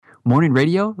morning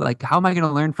radio. Like, how am I going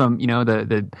to learn from,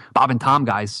 the Bob and Tom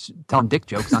guys telling dick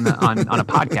jokes on a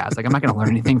podcast? Like, I'm not going to learn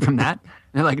anything from that. And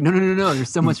they're like, no. There's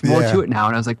so much more to it now.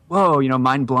 And I was like, whoa,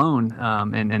 mind blown.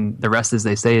 And the rest, as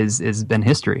they say, is been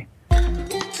history.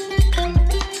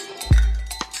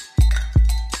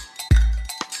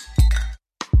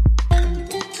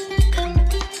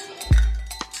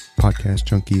 Podcast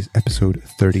Junkies, episode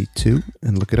 32,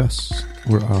 and look at us,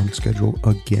 we're on schedule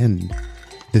again.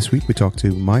 This week we talked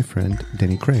to my friend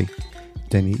Denny Cray.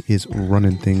 Denny is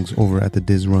running things over at the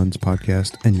Diz Runs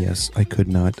podcast, and yes, I could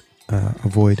not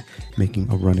avoid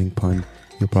making a running pun.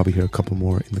 You'll probably hear a couple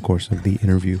more in the course of the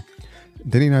interview.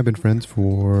 Denny and I have been friends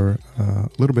for a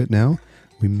little bit now.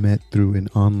 We met through an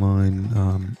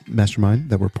online mastermind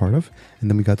that we're part of, and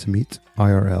then we got to meet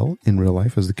IRL, in real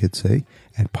life, as the kids say,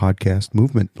 at Podcast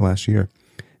Movement last year.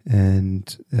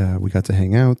 And we got to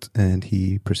hang out, and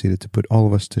he proceeded to put all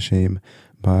of us to shame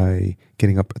by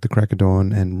getting up at the crack of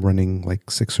dawn and running like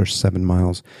 6 or 7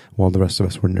 miles while the rest of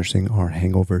us were nursing our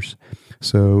hangovers.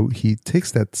 So he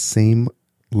takes that same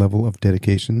level of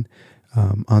dedication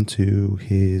onto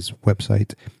his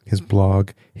website, his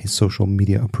blog, his social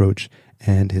media approach,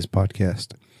 and his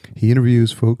podcast. He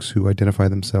interviews folks who identify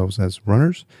themselves as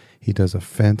runners. He does a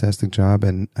fantastic job,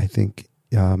 and I think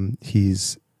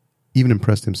he's even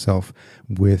impressed himself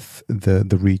with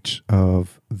the reach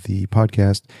of the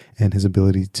podcast and his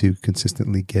ability to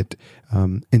consistently get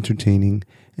entertaining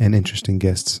and interesting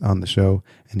guests on the show.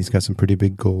 And he's got some pretty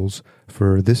big goals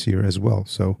for this year as well.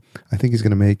 So I think he's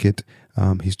going to make it.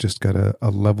 He's just got a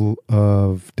level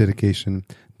of dedication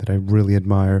that I really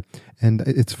admire. And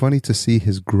it's funny to see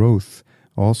his growth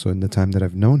also in the time that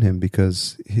I've known him,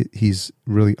 because he's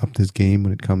really upped his game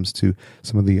when it comes to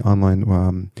some of the online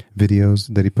videos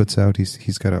that he puts out.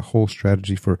 He's got a whole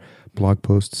strategy for blog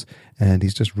posts, and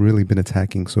he's just really been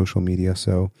attacking social media.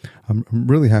 So I'm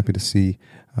really happy to see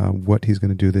what he's going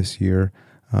to do this year.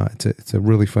 It's a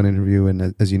really fun interview,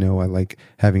 and as you know, I like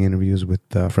having interviews with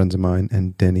friends of mine,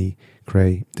 and Denny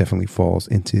Cray definitely falls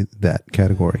into that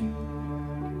category.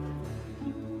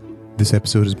 This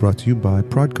episode is brought to you by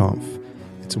ProdConf.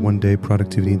 It's a one-day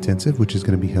productivity intensive, which is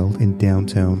going to be held in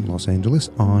downtown Los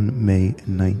Angeles on May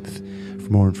 9th.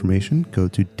 For more information, go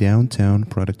to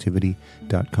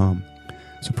downtownproductivity.com.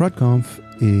 So ProdConf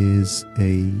is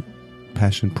a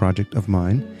passion project of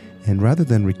mine, and rather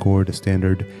than record a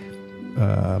standard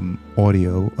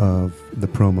audio of the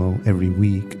promo every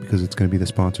week, because it's going to be the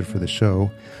sponsor for the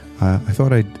show, I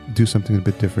thought I'd do something a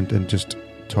bit different and just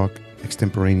talk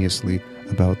extemporaneously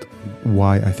about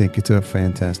why I think it's a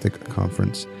fantastic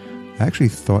conference. I actually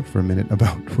thought for a minute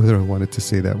about whether I wanted to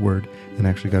say that word and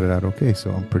actually got it out okay,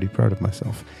 so I'm pretty proud of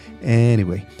myself.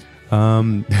 Anyway,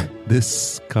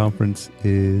 this conference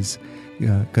is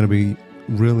going to be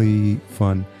really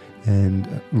fun and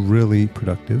really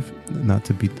productive. Not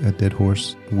to beat a dead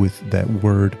horse with that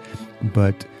word,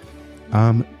 but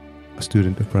I'm a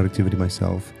student of productivity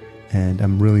myself, and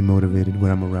I'm really motivated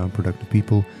when I'm around productive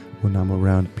people, when I'm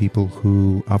around people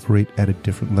who operate at a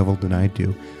different level than I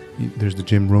do. There's the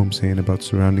Jim Rohn saying about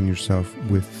surrounding yourself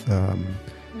with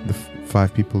the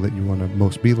 5 people that you want to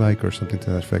most be like, or something to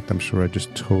that effect. I'm sure I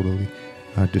just totally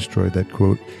destroyed that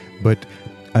quote, but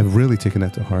I've really taken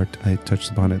that to heart. I touched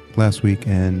upon it last week,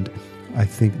 and I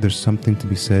think there's something to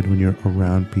be said when you're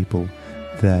around people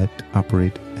that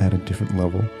operate at a different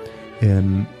level,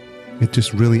 and it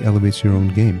just really elevates your own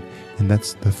game. And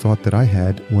that's the thought that I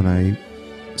had when I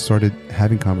started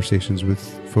having conversations with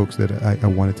folks that I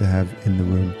wanted to have in the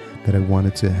room, that I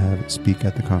wanted to have speak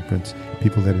at the conference,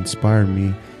 people that inspire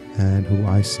me and who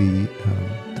I see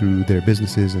through their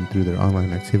businesses and through their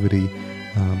online activity,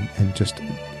 and just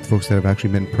folks that I've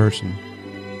actually met in person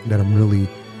that I'm really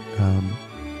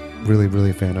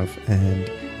a fan of.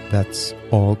 And that's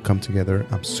all come together.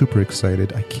 I'm super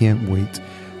excited. I can't wait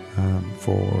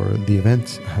for the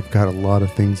event. I've got a lot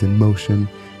of things in motion.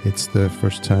 It's the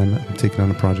first time I'm taking on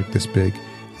a project this big,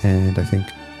 and I think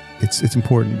it's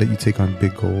important that you take on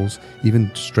big goals,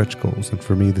 even stretch goals. And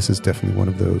for me, this is definitely one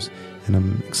of those, and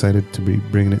I'm excited to be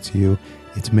bringing it to you.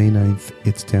 It's May 9th.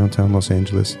 It's downtown Los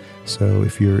Angeles. So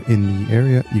if you're in the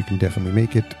area, you can definitely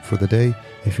make it for the day.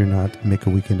 If you're not, make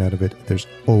a weekend out of it. There's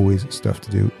always stuff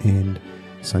to do in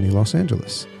sunny Los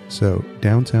Angeles. So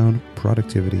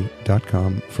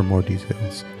downtownproductivity.com for more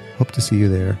details. Hope to see you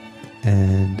there.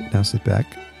 And now sit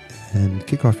back and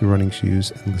kick off your running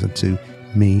shoes and listen to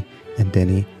me and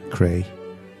Denny Cray.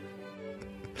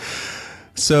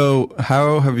 So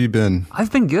how have you been?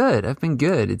 I've been good.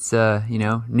 It's,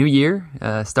 new year,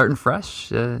 starting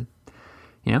fresh.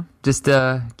 just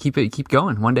keep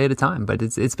going one day at a time. But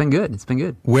it's been good. It's been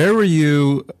good. Where were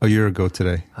you a year ago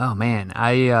today? Oh man,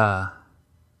 a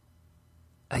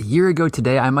year ago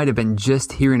today, I might have been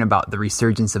just hearing about the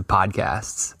resurgence of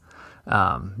podcasts.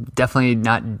 Definitely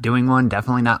not doing one,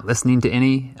 definitely not listening to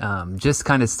any, just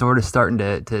kind of sort of starting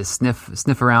to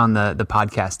sniff around the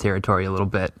podcast territory a little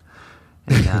bit.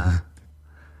 And,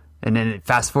 and then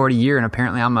fast forward a year and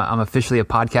apparently I'm officially a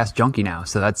podcast junkie now.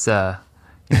 So that's,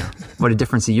 what a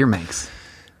difference a year makes.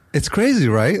 It's crazy,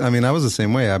 right? I mean, I was the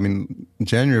same way. I mean,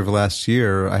 January of last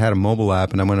year, I had a mobile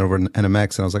app and I went over to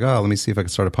NMX and I was like, oh, let me see if I can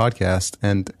start a podcast.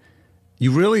 And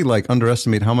you really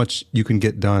underestimate how much you can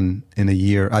get done in a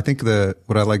year. I think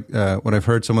what I've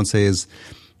heard someone say is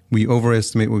we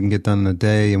overestimate what we can get done in a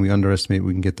day and we underestimate what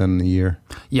we can get done in a year.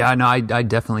 Yeah, no, I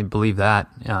definitely believe that.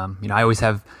 I always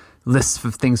have lists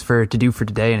of things to do for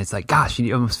today, and it's like, gosh,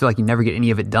 you almost feel like you never get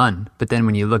any of it done. But then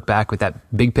when you look back with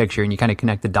that big picture and you kind of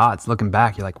connect the dots, looking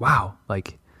back, you're like, wow,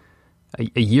 like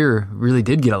a year really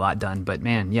did get a lot done. But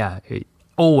man, yeah,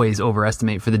 always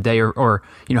overestimate for the day or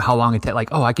how long it takes. Like,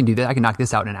 oh, I can do that. I can knock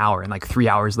this out in an hour, and like 3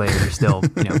 hours later, you're still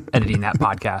editing that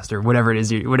podcast or whatever it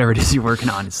is you're working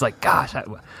on. It's like, gosh, how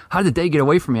did the day get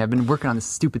away from me? I've been working on this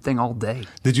stupid thing all day.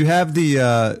 Did you have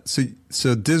the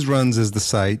so Diz Runs is the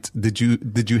site? Did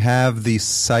you have the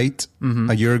site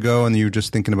a year ago, and you were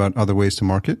just thinking about other ways to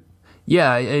market?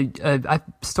 Yeah, I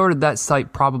started that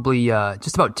site probably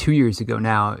just about 2 years ago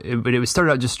now. But it was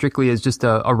started out just strictly as just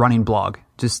a running blog,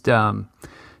 just a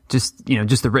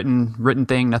written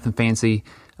thing, nothing fancy.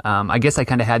 I guess I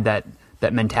kind of had that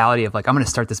mentality of like, I'm going to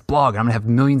start this blog and I'm going to have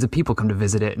millions of people come to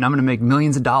visit it and I'm going to make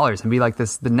millions of dollars and be like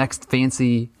the next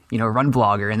fancy run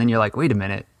blogger. And then you're like, wait a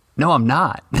minute, no, I'm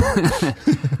not.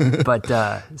 But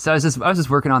so I was just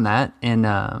working on that and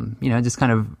just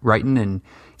kind of writing and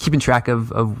keeping track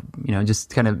of just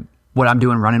kind of what I'm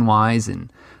doing running wise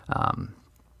and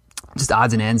just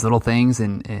odds and ends, little things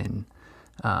and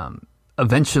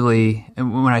eventually,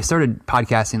 when I started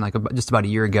podcasting just about a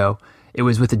year ago, it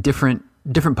was with a different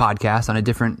podcast on a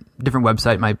different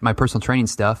website, my personal training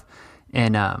stuff,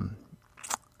 and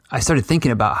I started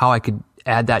thinking about how I could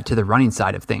add that to the running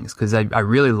side of things because I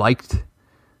really liked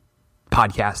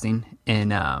podcasting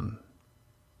and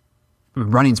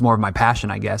running's more of my passion,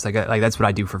 I guess. Like that's what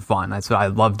I do for fun. That's what I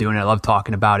love doing. I love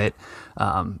talking about it.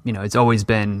 It's always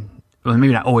been. Well,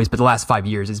 maybe not always, but the last 5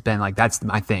 years it's been like, that's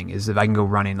my thing is if I can go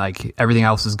running, like everything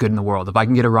else is good in the world. If I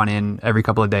can get a run in every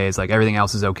couple of days, like everything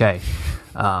else is okay.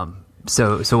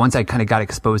 So once I kind of got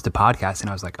exposed to podcasting,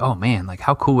 I was like, oh man, like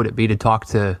how cool would it be to talk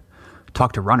to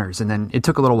runners? And then it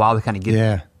took a little while to kind of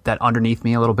get that underneath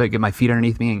me a little bit, get my feet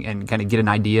underneath me and kind of get an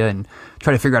idea and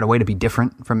try to figure out a way to be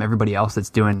different from everybody else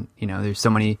that's doing, there's so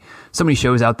many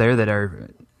shows out there that are,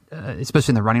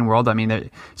 especially in the running world. I mean,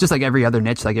 it's just like every other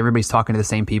niche, like everybody's talking to the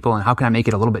same people and how can I make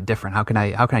it a little bit different? How can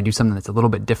I do something that's a little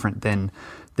bit different than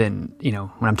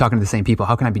when I'm talking to the same people,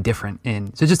 how can I be different?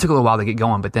 And so it just took a little while to get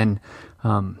going, but then,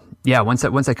 once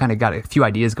I kind of got a few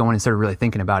ideas going and started really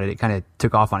thinking about it, it kind of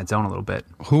took off on its own a little bit.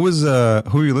 Who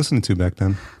were you listening to back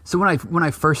then? So when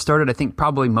I first started, I think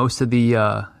probably most of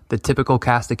the typical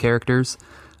cast of characters,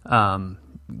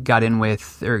 got in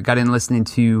listening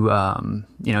to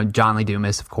John Lee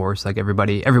Dumas, of course, like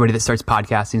everybody that starts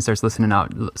podcasting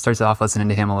starts off listening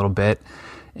to him a little bit,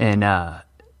 and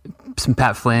some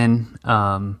Pat Flynn.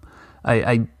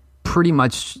 I pretty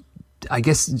much, I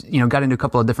guess, got into a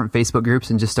couple of different Facebook groups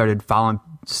and just started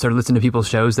listening to people's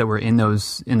shows that were in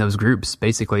those groups,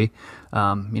 basically.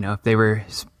 If they were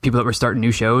people that were starting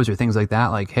new shows or things like that,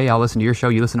 like, hey, I'll listen to your show,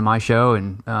 you listen to my show,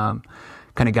 and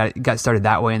kind of got started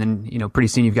that way. And then, pretty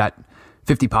soon you've got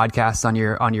 50 podcasts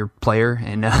on your player,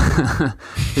 and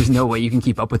there's no way you can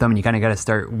keep up with them. And you kind of got to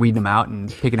start weeding them out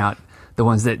and picking out the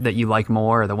ones that you like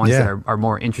more, or the ones that are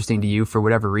more interesting to you for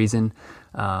whatever reason.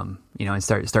 And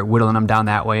start whittling them down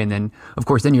that way. And then, of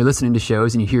course, then you're listening to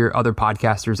shows and you hear other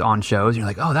podcasters on shows. And you're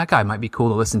like, oh, that guy might be cool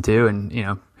to listen to.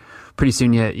 And, pretty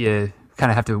soon you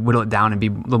kind of have to whittle it down and be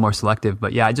a little more selective.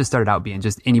 But yeah, I just started out being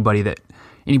just anybody that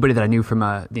I knew from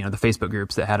the Facebook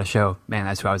groups that had a show. Man,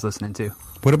 that's who I was listening to.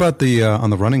 What about the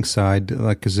on the running side?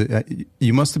 Like, cause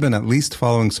you must have been at least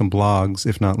following some blogs,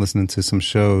 if not listening to some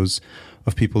shows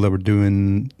of people that were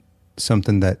doing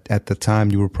something that at the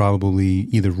time you were probably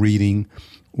either reading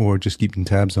or just keeping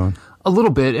tabs on. A little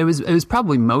bit. It was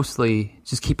probably mostly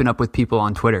just keeping up with people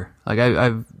on Twitter. Like I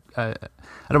don't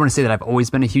want to say that I've always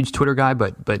been a huge Twitter guy,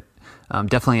 but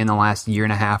definitely in the last year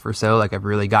and a half or so, like I've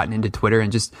really gotten into Twitter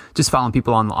and just following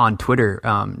people on Twitter.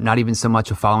 Not even so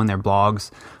much of following their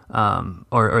blogs,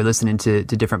 or listening to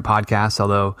different podcasts.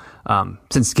 Although,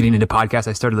 since getting into podcasts,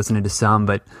 I started listening to some,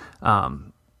 but,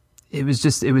 it was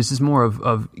just more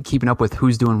of keeping up with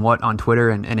who's doing what on Twitter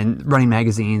and in running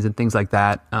magazines and things like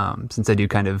that. Since I do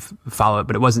kind of follow it,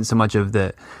 but it wasn't so much of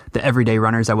the everyday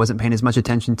runners. I wasn't paying as much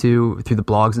attention to through the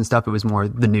blogs and stuff. It was more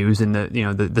the news and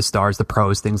the stars, the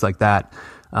pros, things like that.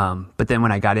 But then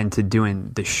when I got into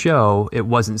doing the show, it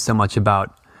wasn't so much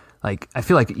about, like, I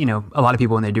feel like, a lot of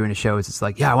people when they're doing a show, it's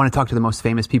like, yeah, I want to talk to the most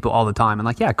famous people all the time. And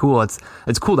like, yeah, cool. It's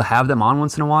cool to have them on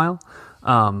once in a while.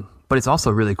 But it's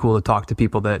also really cool to talk to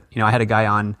people that, I had a guy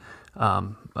on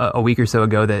a week or so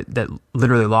ago that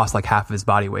literally lost like half of his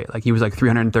body weight. Like he was like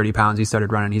 330 pounds. He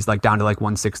started running. He's like down to like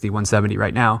 160, 170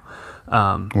 right now.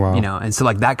 Wow. And so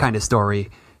like that kind of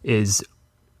story is,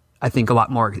 I think, a lot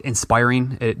more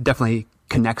inspiring. It definitely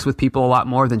connects with people a lot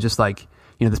more than just like,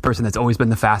 this person that's always been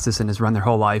the fastest and has run their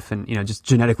whole life and, just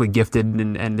genetically gifted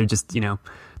and they're just,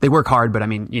 they work hard, but I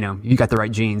mean, you got the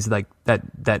right genes, like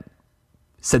that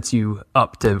sets you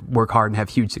up to work hard and have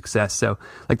huge success. So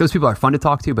like those people are fun to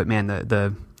talk to, but man,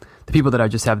 the people that I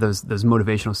just have those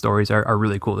motivational stories are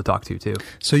really cool to talk to too.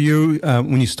 So you,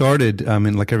 when you started,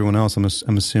 and like everyone else,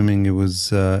 I'm assuming it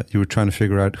was, you were trying to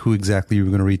figure out who exactly you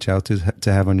were going to reach out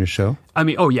to have on your show. I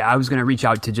mean, I was going to reach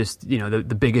out to just,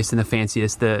 the biggest and the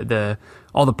fanciest,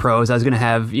 all the pros. I was going to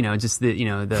have, just the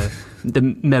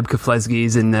Meb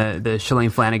Keflezighi's and the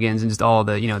Shalane Flanagans and just all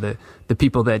the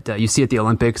people that you see at the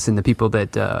Olympics and the people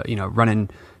that,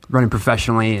 running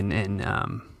professionally and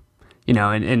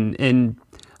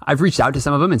I've reached out to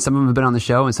some of them and some of them have been on the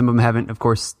show and some of them haven't, of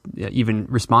course, even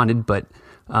responded. But,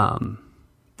 then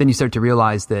you start to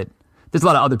realize that there's a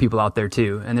lot of other people out there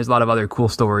too. And there's a lot of other cool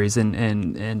stories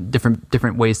and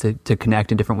different ways to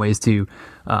connect and different ways to,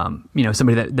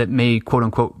 somebody that may quote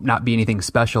unquote not be anything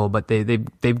special, but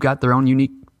they've got their own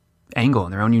unique angle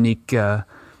and their own unique,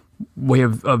 way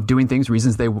of doing things,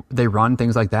 reasons they run,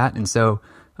 things like that. And so,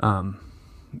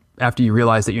 after you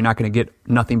realize that you're not going to get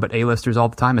nothing but A-listers all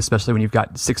the time, especially when you've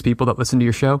got 6 people that listen to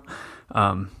your show,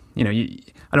 I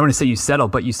don't want to say you settle,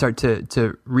 but you start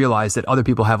to realize that other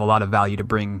people have a lot of value to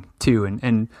bring too.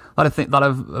 And a lot of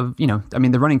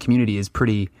the running community is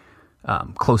pretty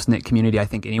close-knit community, I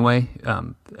think, anyway,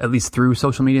 at least through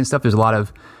social media and stuff. There's a lot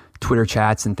of Twitter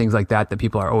chats and things like that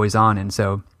people are always on. And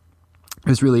so it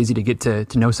was really easy to get to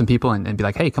know some people and be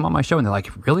like, hey, come on my show. And they're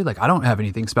like, really? Like, I don't have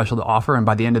anything special to offer. And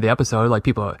by the end of the episode, like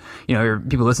people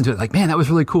listen to it like, man, that was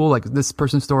really cool. Like this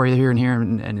person's story here and here.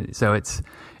 And so it's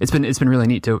been really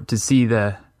neat to see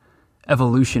the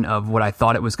evolution of what I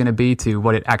thought it was going to be to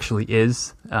what it actually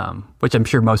is. Which I'm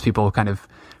sure most people kind of,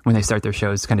 when they start their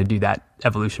shows, kind of do that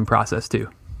evolution process too.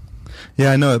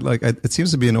 Yeah, I know. Like it seems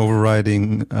to be an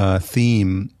overriding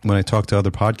theme when I talk to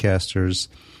other podcasters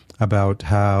about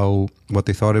how what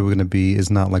they thought it was going to be is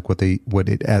not like what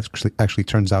it actually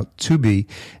turns out to be.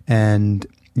 And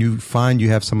you find you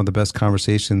have some of the best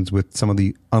conversations with some of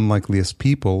the unlikeliest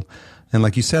people. And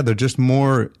like you said,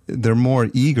 they're more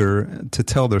eager to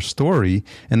tell their story,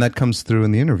 and that comes through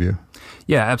in the interview.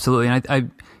 Yeah, absolutely. And I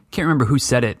can't remember who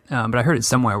said it, but I heard it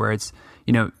somewhere where it's,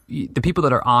 the people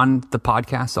that are on the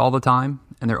podcast all the time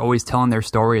and they're always telling their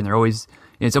story and they're always,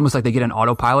 it's almost like they get an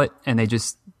autopilot and they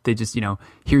just,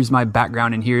 here's my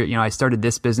background and here, I started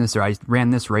this business or I ran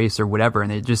this race or whatever.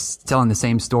 And they're just telling the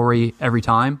same story every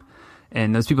time.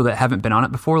 And those people that haven't been on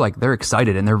it before, like they're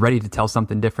excited and they're ready to tell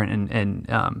something different.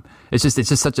 And it's just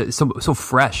such so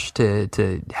fresh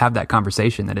to have that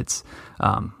conversation that it's,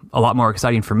 a lot more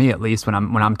exciting for me, at least when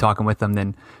I'm talking with them,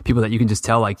 than people that you can just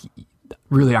tell like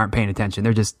really aren't paying attention.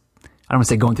 They're just, I don't want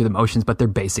to say going through the motions, but they're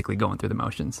basically going through the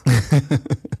motions.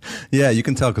 Yeah, you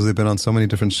can tell because they've been on so many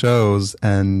different shows,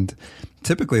 and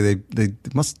typically they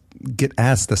must get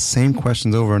asked the same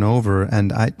questions over and over.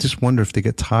 And I just wonder if they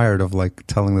get tired of like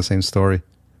telling the same story.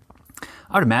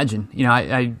 I would imagine.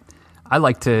 I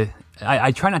like to.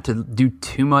 I try not to do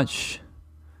too much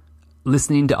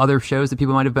listening to other shows that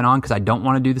people might have been on because I don't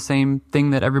want to do the same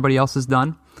thing that everybody else has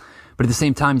done. But at the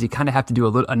same time, you kind of have to do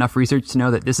enough research to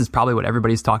know that this is probably what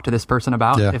everybody's talked to this person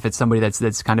about. Yeah. If it's somebody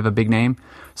that's kind of a big name,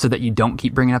 so that you don't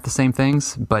keep bringing up the same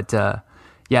things. But like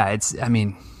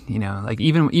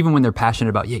even when they're passionate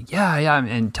about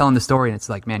and telling the story, and it's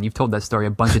like, man, you've told that story a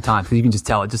bunch of times because you can just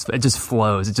tell it just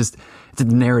flows. It's the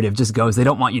narrative just goes. They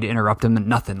don't want you to interrupt them and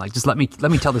nothing. Like just let me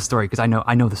tell the story because I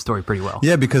know the story pretty well.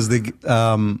 Yeah, because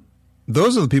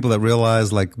those are the people that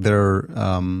realize like they're.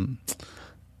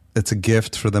 It's a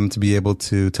gift for them to be able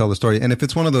to tell the story. And if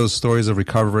it's one of those stories of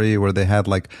recovery where they had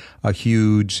like a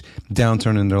huge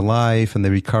downturn in their life and they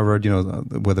recovered,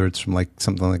 whether it's from like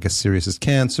something like as serious as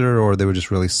cancer, or they were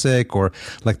just really sick, or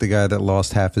like the guy that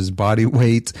lost half his body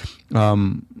weight.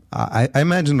 I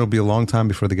imagine it'll be a long time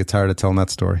before they get tired of telling that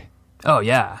story. Oh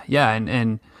yeah. Yeah.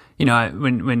 And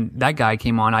when that guy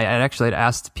came on, I actually had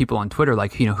asked people on Twitter,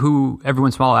 like, who, every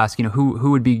once in a while I'll ask,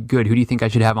 who would be good? Who do you think I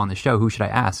should have on the show? Who should I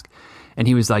ask? And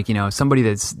he was like, somebody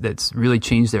that's really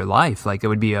changed their life. Like, it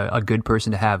would be a good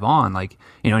person to have on. Like,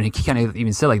 and he kind of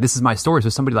even said, like, this is my story. So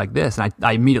somebody like this. And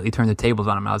I immediately turned the tables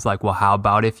on him. I was like, well, how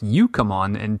about if you come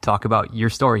on and talk about your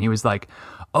story? And he was like,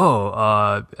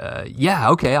 yeah,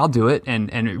 okay, I'll do it.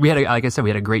 And we had, like I said, we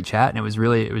had a great chat, and it was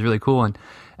really cool. And,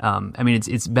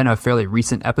 it's been a fairly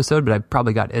recent episode, but I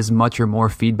probably got as much or more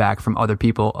feedback from other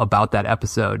people about that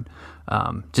episode.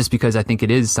 Just because I think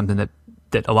it is something that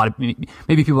a lot of,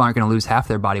 maybe people aren't going to lose half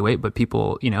their body weight, but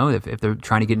people, if they're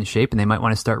trying to get in shape and they might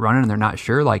want to start running and they're not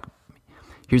sure, like,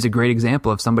 here's a great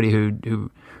example of somebody who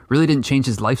really didn't change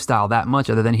his lifestyle that much,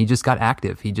 other than he just got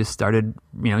active. He just started,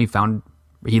 he found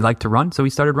he liked to run, so he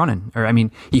started running. Or,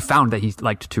 he found that he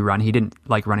liked to run. He didn't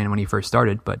like running when he first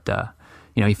started, but,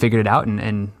 he figured it out,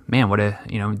 and man, what a,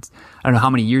 I don't know how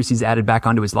many years he's added back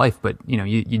onto his life, but,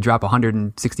 you drop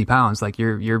 160 pounds, like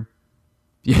you're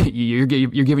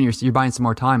buying some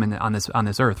more time on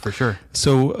this earth for sure.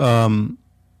 So,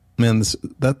 man,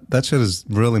 that shit is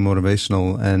really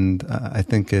motivational, and I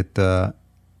think it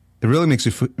really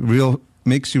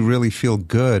makes you really feel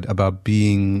good about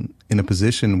being in a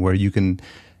position where you can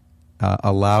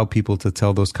allow people to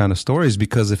tell those kind of stories.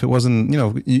 Because if it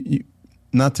wasn't,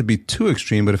 not to be too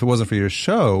extreme, but if it wasn't for your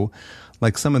show,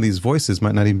 like, some of these voices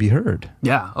might not even be heard.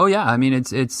 Yeah. Oh yeah.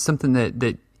 It's something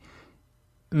that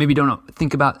maybe don't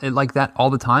think about it like that all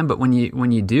the time, but when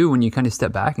you do, when you kind of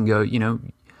step back and go,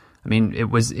 it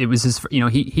was his, he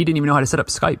didn't even know how to set up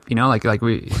Skype,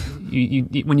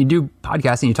 when you do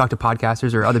podcasting, you talk to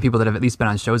podcasters or other people that have at least been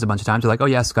on shows a bunch of times. They're like, oh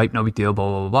yeah, Skype, no big deal, blah,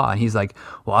 blah, blah, blah. And he's like,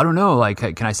 well, I don't know, like,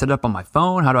 can I set it up on my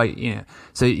phone? How do I,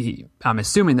 so I'm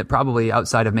assuming that probably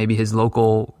outside of maybe his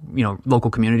local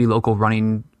community, local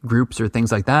running groups or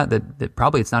things like that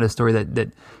probably it's not a story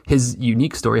that his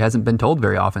unique story hasn't been told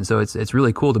very often. So it's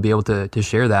really cool to be able to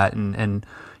share that. And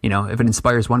if it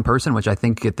inspires one person, which I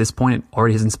think at this point it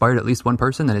already has inspired at least one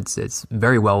person, then it's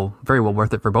very well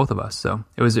worth it for both of us. So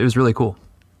it was really cool.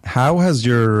 How has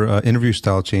your interview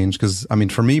style changed? Because,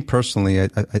 for me personally,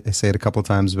 I say it a couple of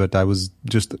times, but I was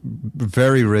just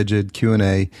very rigid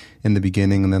Q&A in the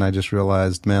beginning. And then I just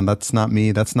realized, man, that's not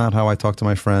me. That's not how I talk to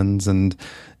my friends. And,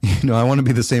 I want to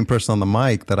be the same person on the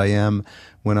mic that I am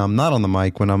when I'm not on the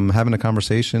mic, when I'm having a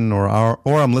conversation or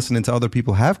I'm listening to other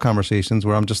people have conversations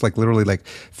where I'm just like literally like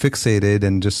fixated,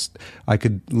 and just, I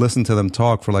could listen to them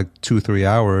talk for like 2-3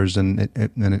 hours and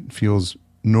it feels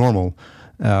normal.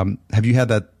 Have you had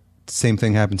that same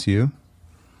thing happen to you?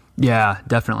 Yeah,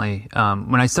 definitely.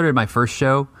 When I started my first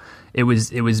show, it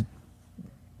was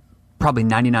probably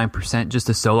 99% just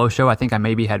a solo show. I think I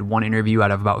maybe had one interview out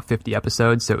of about 50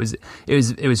 episodes. So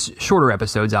it was shorter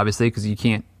episodes, obviously, because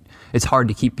it's hard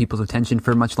to keep people's attention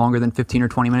for much longer than 15 or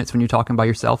 20 minutes when you're talking by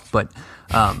yourself. But,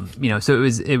 so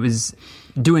it was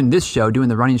doing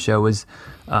the running show was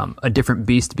a different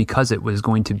beast, because it was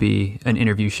going to be an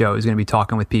interview show. It was going to be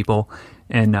talking with people.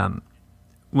 And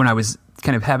when I was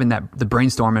kind of having the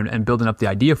brainstorm and building up the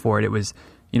idea for it, it was,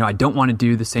 I don't want to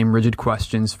do the same rigid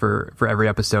questions for every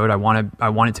episode. I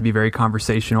want it to be very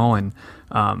conversational, and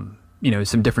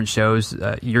some different shows.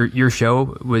 Your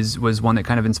show was one that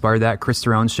kind of inspired that. Chris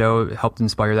Theron's show helped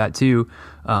inspire that too.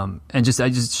 And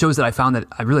just shows that I found that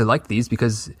I really liked these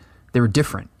because they were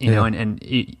different, and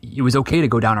it was okay to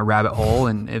go down a rabbit hole.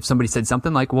 And if somebody said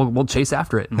something, like, we'll chase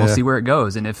after it and we'll see where it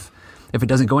goes. And if it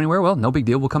doesn't go anywhere, well, no big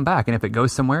deal. We'll come back. And if it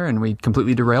goes somewhere and we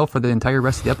completely derail for the entire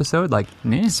rest of the episode, like,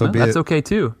 that's okay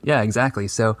too. Yeah, exactly.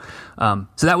 So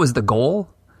that was the goal.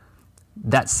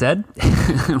 That said,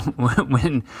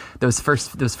 when those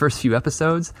first few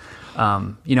episodes,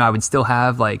 I would still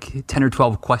have like 10 or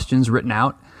 12 questions written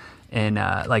out, and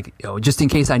just in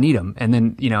case I need them. And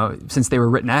then, since they were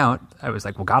written out, I was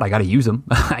like, well, God, I got to use them.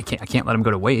 I can't let them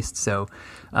go to waste. So,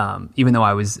 even though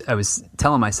I was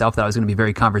telling myself that I was going to be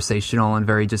very conversational and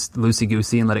very just loosey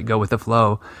goosey and let it go with the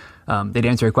flow, they'd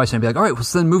answer a question. I'd be like, all right, well,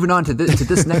 so then moving on to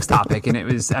this next topic. And it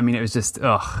was just,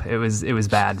 it was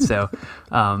bad. So,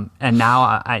 and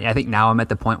now I think now I'm at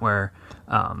the point where,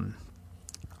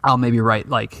 I'll maybe write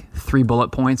like 3 bullet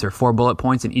points or 4 bullet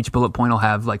points, and each bullet point will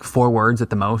have like 4 words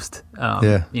at the most,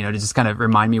 to just kind of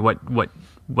remind me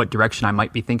what direction I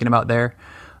might be thinking about there.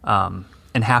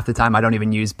 And half the time I don't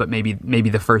even use, but maybe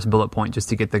the first bullet point just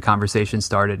to get the conversation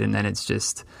started. And then it's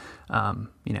just,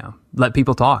 let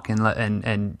people talk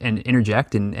and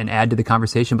interject and add to the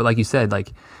conversation. But like you said,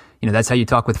 like, that's how you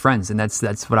talk with friends. And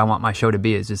that's what I want my show to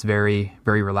be, is just very,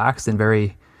 very relaxed and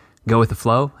very go with the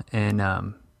flow.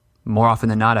 And, more often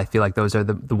than not, I feel like those are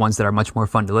the ones that are much more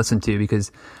fun to listen to,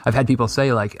 because I've had people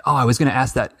say like, oh, I was going to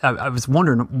ask that. I was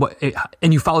wondering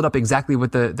and you followed up exactly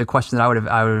with the question that I would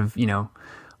have,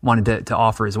 wanted to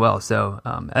offer as well. So,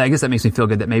 I guess that makes me feel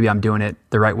good that maybe I'm doing it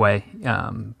the right way.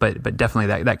 But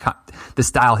definitely the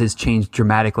style has changed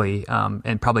dramatically.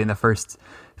 And probably in the first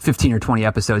 15 or 20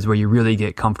 episodes where you really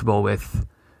get comfortable with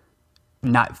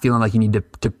not feeling like you need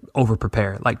to over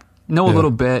prepare, like know a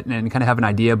little bit and kind of have an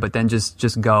idea, but then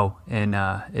just go. And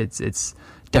it's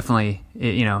definitely,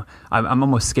 I'm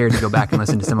almost scared to go back and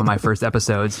listen to some of my first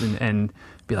episodes and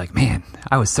be like, man,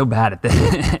 I was so bad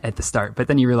at the start. But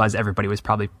then you realize everybody was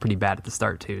probably pretty bad at the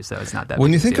start too, so it's not that.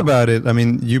 When you think about it, I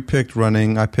mean, you picked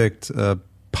running, I picked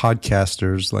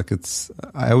podcasters. Like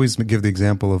I always give the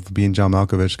example of being John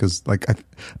Malkovich, because like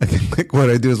I think like what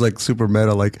I do is like super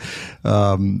meta. Like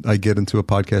I get into a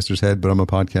podcaster's head, but I'm a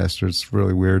podcaster. It's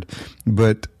really weird.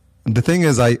 But the thing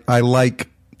is, I like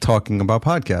talking about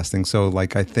podcasting. So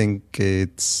like I think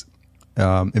it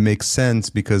makes sense,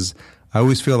 because I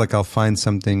always feel like I'll find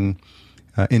something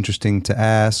interesting to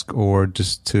ask, or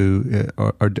just to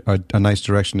or a nice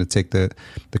direction to take the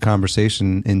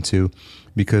conversation into,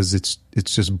 because it's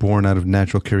just born out of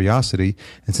natural curiosity.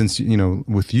 And since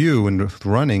with you and with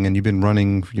running, and you've been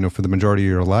running for the majority of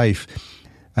your life,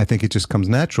 I think it just comes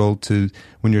natural to,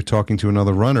 when you're talking to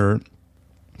another runner,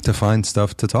 to find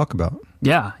stuff to talk about.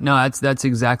 Yeah, no, that's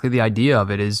exactly the idea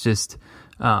of it. Is just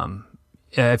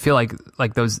I feel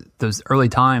like those early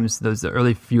times, the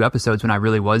early few episodes when I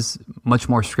really was much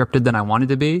more scripted than I wanted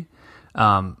to be,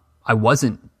 I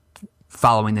wasn't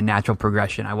following the natural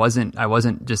progression. I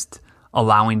wasn't just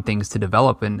allowing things to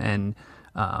develop, but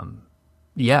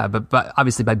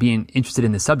obviously by being interested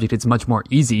in the subject, it's much more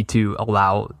easy to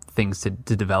allow things to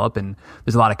develop. And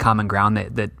there's a lot of common ground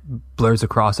that blurs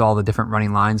across all the different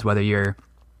running lines, whether you're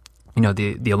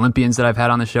the Olympians that I've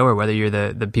had on the show, or whether you're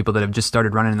the people that have just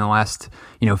started running in the last,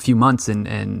 few months.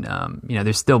 And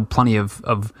there's still plenty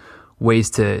of ways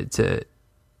to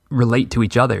relate to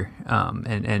each other.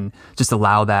 And just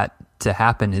allow that to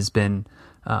happen has been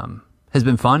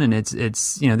fun. And it's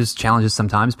there's challenges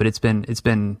sometimes, but it's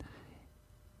been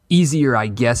easier, I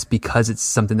guess, because it's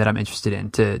something that I'm interested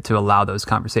in, to allow those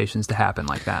conversations to happen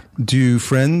like that. Do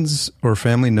friends or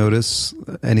family notice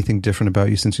anything different about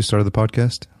you since you started the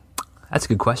podcast? That's a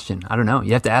good question. I don't know.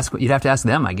 You'd have to ask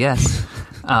them, I guess.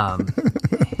 I'm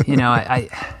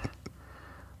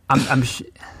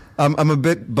a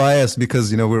bit biased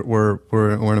because we're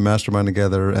in a mastermind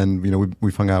together, and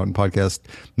we've hung out in podcast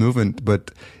movement.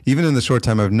 But even in the short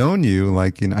time I've known you,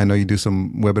 like I know you do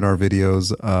some webinar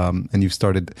videos, and you've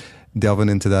started delving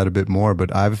into that a bit more.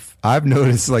 But I've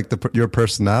noticed like your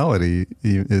personality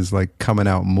is like coming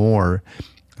out more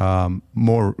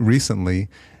recently.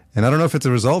 And I don't know if it's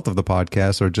a result of the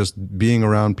podcast or just being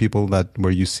around people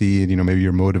where you see, maybe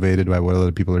you're motivated by what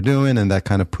other people are doing, and that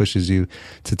kind of pushes you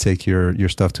to take your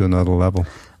stuff to another level.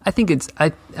 I think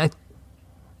I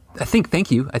think,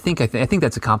 thank you. I think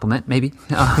that's a compliment, maybe.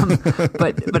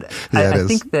 But yeah, I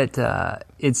think that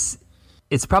it's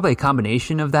probably a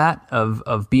combination of that,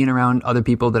 of being around other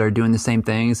people that are doing the same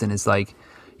things. And it's like,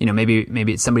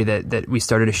 maybe it's somebody that we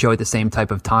started a show at the same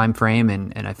type of time frame,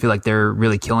 and I feel like they're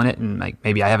really killing it, and like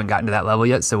maybe I haven't gotten to that level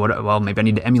yet. So maybe I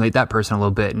need to emulate that person a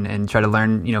little bit and try to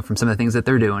learn, from some of the things that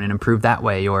they're doing and improve that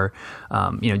way, or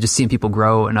just seeing people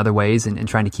grow in other ways and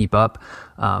trying to keep up.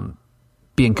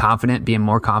 Being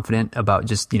more confident about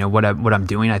just what I'm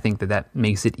doing. I think that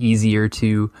makes it easier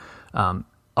to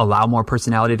allow more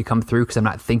personality to come through, because I'm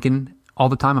not thinking all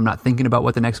the time. I'm not thinking about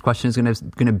what the next question is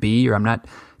going to be, or I'm not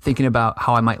thinking about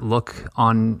how I might look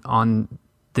on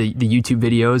the YouTube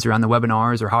videos or on the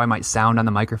webinars, or how I might sound on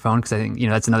the microphone. Because I think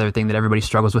that's another thing that everybody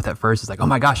struggles with at first. It's like, oh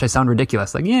my gosh, I sound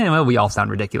ridiculous. Like, yeah, well, we all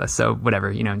sound ridiculous. So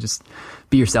whatever, just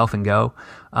be yourself and go.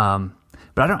 But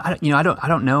I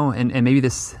don't know, and maybe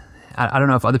this, I don't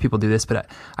know if other people do this, but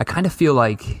I kind of feel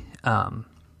like.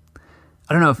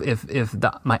 I don't know if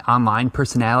my online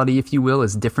personality, if you will,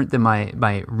 is different than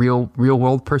my real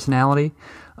world personality.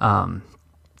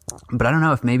 But I don't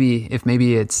know if maybe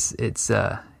it's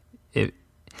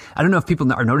I don't know if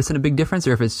people are noticing a big difference,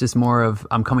 or if it's just more of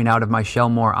I'm coming out of my shell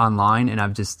more online, and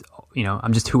I'm just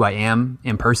who I am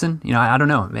in person. I don't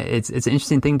know. It's an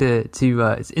interesting thing to it's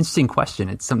an interesting question.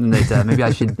 It's something that maybe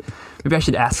I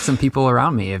should ask some people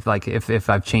around me if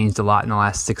I've changed a lot in the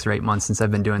last 6 or 8 months since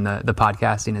I've been doing the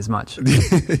podcasting as much.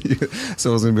 So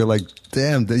I was going to be like,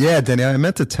 damn, yeah, Danny, I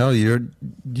meant to tell you,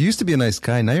 you used to be a nice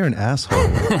guy. Now you're an asshole.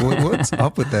 What's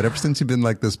up with that? Ever since you've been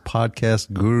like this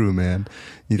podcast guru, man.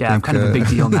 I'm kind of a big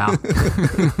deal now.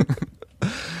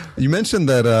 You mentioned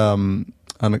that on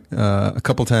a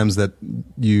couple times that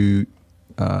you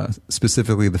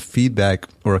specifically the feedback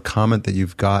or a comment that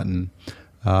you've gotten.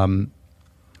 And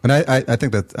I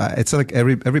think that it's like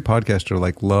every podcaster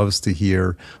like loves to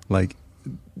hear like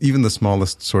even the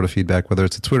smallest sort of feedback, whether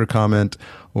it's a Twitter comment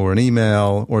or an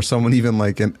email or someone even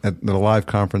like at a live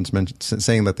conference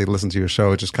saying that they listen to your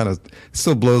show. It just kind of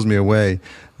still blows me away.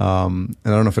 And I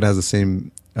don't know if it has the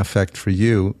same effect for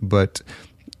you, but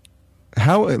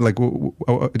how, like,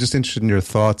 just interested in your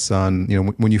thoughts on, you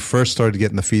know, when you first started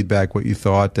getting the feedback, what you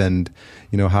thought, and,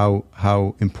 you know,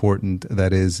 how important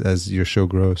that is as your show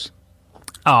grows.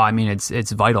 Oh, I mean,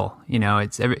 it's vital. You know,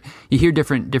 you hear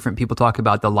different people talk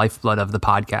about the lifeblood of the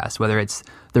podcast, whether it's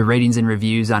the ratings and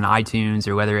reviews on iTunes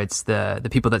or whether it's the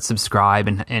people that subscribe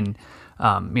and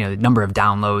you know, the number of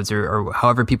downloads or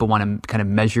however people want to kind of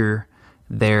measure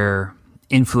their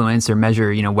influence or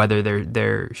measure, you know, whether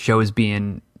their show is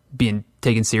being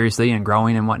taken seriously and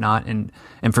growing and whatnot. And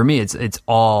for me, it's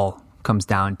all comes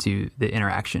down to the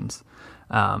interactions.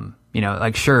 You know,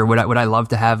 like, sure, would I love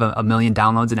to have a million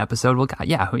downloads an episode? Well,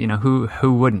 yeah, you know,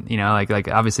 who wouldn't? You know, like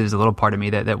obviously there's a little part of me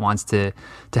that wants to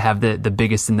have the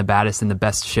biggest and the baddest and the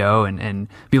best show and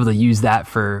be able to use that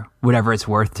for whatever it's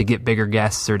worth to get bigger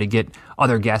guests or to get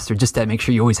other guests or just to make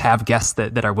sure you always have guests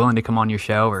that are willing to come on your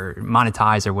show or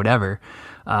monetize or whatever.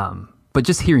 But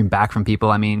just hearing back from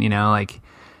people, I mean, you know, like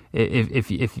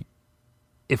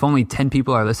if only 10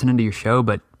 people are listening to your show,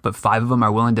 but 5 of them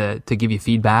are willing to give you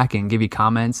feedback and give you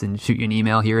comments and shoot you an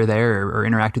email here or there or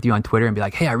interact with you on Twitter and be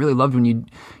like, hey, I really loved when you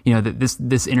know,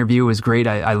 this interview was great.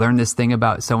 I learned this thing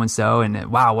about so-and-so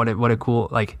and wow, what a cool,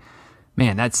 like,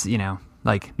 man, that's, you know,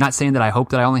 like, not saying that I hope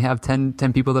that I only have 10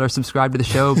 people that are subscribed to the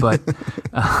show, but,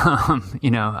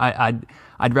 you know,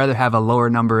 I'd rather have a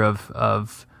lower number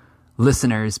of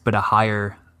listeners, but a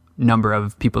higher number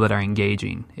of people that are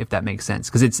engaging, if that makes sense.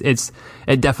 Because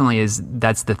it definitely is.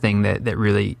 That's the thing that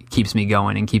really keeps me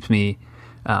going and keeps me,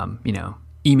 you know,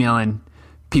 emailing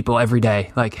people every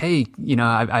day. Like, hey, you know,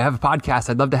 I have a podcast.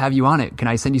 I'd love to have you on it. Can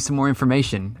I send you some more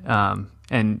information?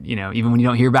 And, you know, even when you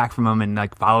don't hear back from them and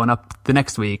like following up the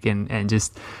next week and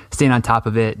just staying on top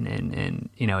of it. And,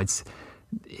 you know, it's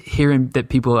hearing that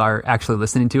people are actually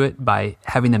listening to it by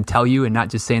having them tell you and not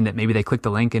just saying that maybe they clicked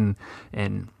the link and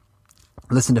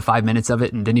listened to 5 minutes of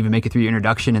it and didn't even make it through your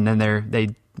introduction. And then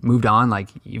they moved on. Like,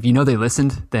 if you know they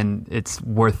listened, then it's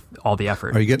worth all the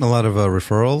effort. Are you getting a lot of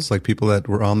referrals, like people that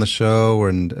were on the show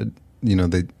and, you know,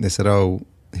 they said, oh,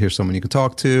 here's someone you can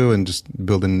talk to, and just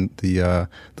building the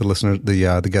listener,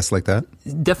 the guests like that?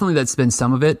 Definitely, that's been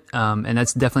some of it. And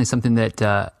that's definitely something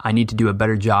that I need to do a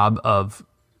better job of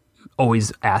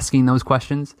always asking those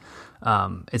questions.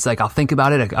 It's like, I'll think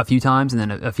about it a few times and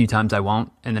then a few times I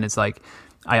won't. And then it's like,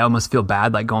 I almost feel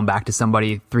bad, like going back to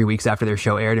somebody 3 weeks after their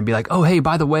show aired and be like, oh, hey,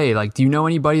 by the way, like, do you know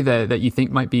anybody that you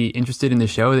think might be interested in the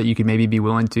show that you could maybe be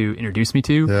willing to introduce me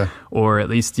to? Yeah. Or at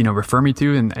least, you know, refer me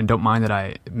to and don't mind that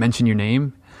I mention your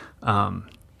name.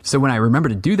 So when I remember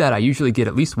to do that, I usually get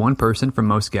at least one person from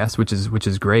most guests, which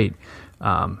is great.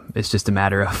 It's just a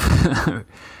matter of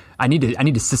I need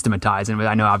to systematize, and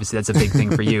I know obviously that's a big thing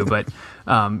for you, but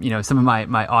you know, some of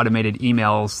my automated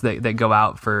emails that go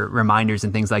out for reminders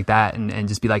and things like that, and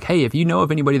just be like, hey, if you know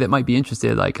of anybody that might be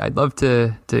interested, like, I'd love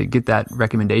to get that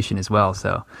recommendation as well.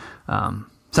 So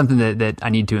something that I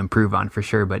need to improve on for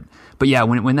sure. But yeah,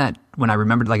 when I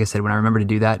remembered, like I said, when I remember to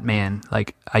do that, man,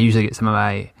 like, I usually get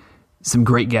some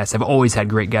great guests. I've always had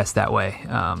great guests that way,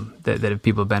 that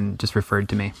people have been just referred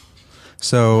to me.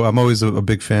 So I'm always a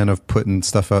big fan of putting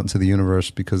stuff out into the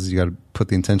universe, because you got to put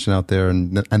the intention out there,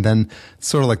 and then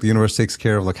sort of like the universe takes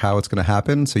care of like how it's going to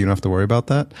happen, so you don't have to worry about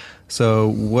that. So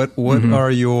what mm-hmm.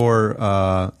 are your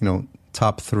you know,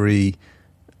 top 3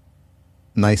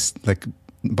 nice, like,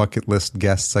 bucket list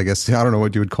guests, I guess? I don't know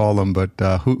what you would call them, but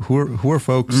who are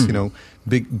folks, you know,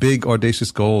 big audacious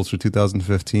goals for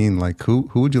 2015? Like, who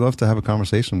would you love to have a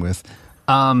conversation with?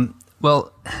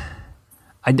 Well,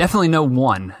 I definitely know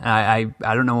one. I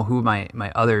don't know who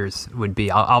my others would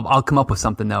be. I'll come up with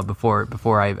something though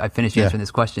before I finish answering this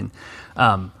question.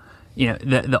 You know,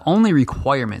 the only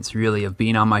requirements really of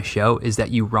being on my show is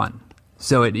that you run.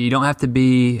 So you don't have to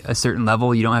be a certain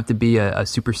level. You don't have to be a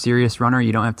super serious runner.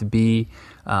 You don't have to be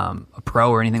a pro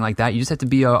or anything like that. You just have to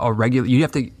be a regular. You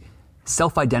have to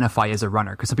self-identify as a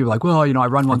runner, because some people are like, well, you know, I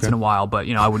run once in a while, but,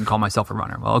 you know, I wouldn't call myself a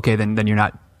runner. Well, okay, then you're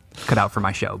not cut out for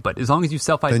my show. But as long as you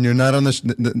then you're not on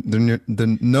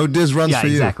then no Diz runs for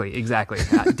you. Exactly.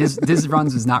 Diz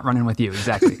runs is not running with you.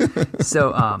 Exactly.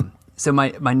 So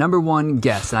my number one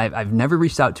guest, and I've never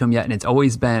reached out to him yet, and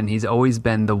he's always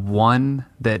been the one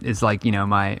that is like, you know,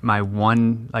 my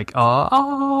one, like, if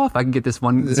I can get this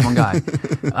one guy,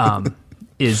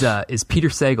 is Peter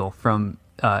Sagal from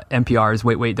NPR's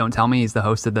Wait, Wait, Don't Tell Me. He's the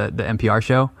host of the NPR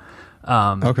show.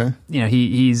 Okay. You know,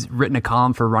 he's written a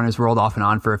column for Runner's World off and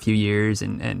on for a few years,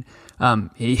 and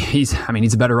he's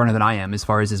a better runner than I am as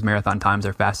far as his marathon times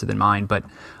are faster than mine. But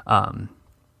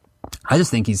I just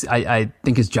think I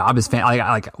think his job is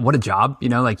like what a job, you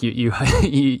know, like you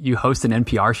host an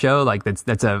NPR show, like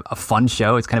that's a fun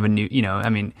show. It's kind of a new, you know, I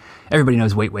mean, everybody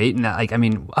knows Wait, Wait. And like, I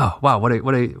mean, oh, wow, what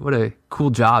a cool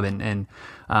job. And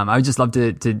I would just love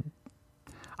to,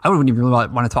 I wouldn't even really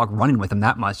want to talk running with him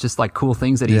that much. Just like cool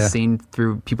things that he's seen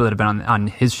through people that have been on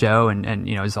his show and,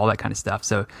 you know, just all that kind of stuff.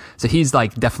 So he's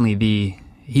like definitely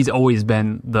he's always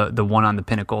been the one on the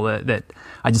pinnacle that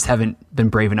I just haven't been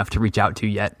brave enough to reach out to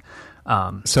yet.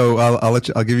 So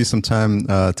I'll give you some time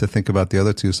to think about the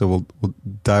other two. So we'll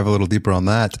dive a little deeper on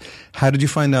that. How did you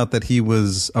find out that he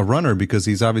was a runner? Because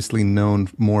he's obviously known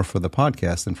more for the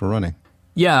podcast than for running.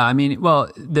 Yeah, I mean, well,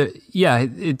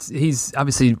 he's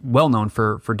obviously well known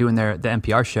for doing the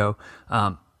NPR show,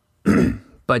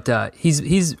 but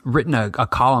he's written a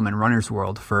column in Runner's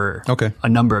World for a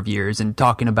number of years and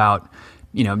talking about,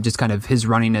 you know, just kind of his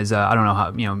running as I don't know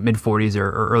how, you know, mid 40s or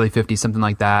early 50s, something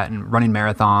like that, and running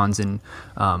marathons and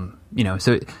you know,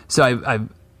 so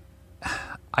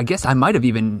I guess I might have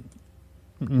even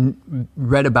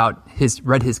read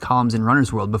his columns in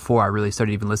Runner's World before I really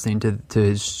started even listening to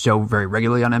his show very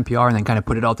regularly on NPR, and then kind of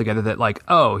put it all together that like,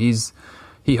 oh, he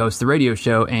hosts the radio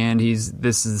show and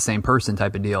this is the same person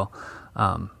type of deal.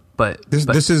 But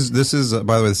this is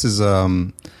by the way, this is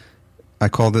I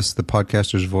call this the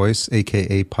podcaster's voice,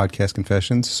 aka Podcast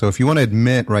Confessions. So if you want to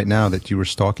admit right now that you were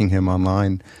stalking him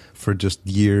online for just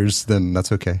years, then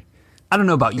that's okay. I don't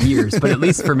know about years, but at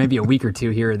least for maybe a week or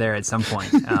two here or there at some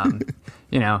point.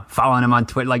 You know, following him on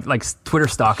Twitter, like Twitter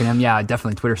stalking him. Yeah,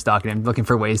 definitely Twitter stalking him. Looking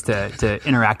for ways to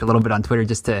interact a little bit on Twitter,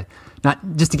 just to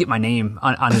get my name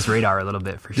on his radar a little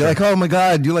bit, for sure. You're like, oh my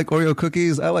God, you like Oreo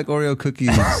cookies? I like Oreo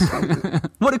cookies.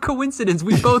 What a coincidence!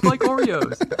 We both like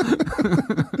Oreos.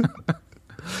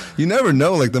 You never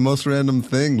know, like the most random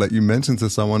thing that you mention to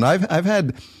someone.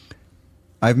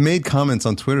 I've made comments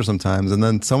on Twitter sometimes, and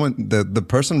then the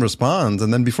person responds,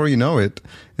 and then before you know it,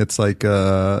 it's like,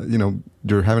 you know,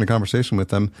 you're having a conversation with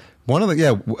them. Elon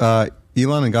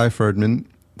and Guy Ferdman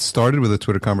started with a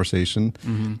Twitter conversation.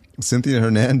 Mm-hmm. Cynthia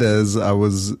Hernandez, I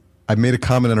made a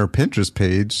comment on her Pinterest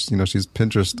page. You know, she's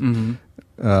Pinterest,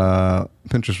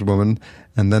 Pinterest woman.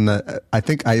 And then I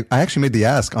think I actually made the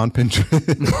ask on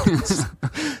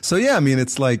Pinterest. So yeah, I mean,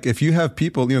 it's like if you have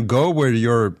people, you know, go where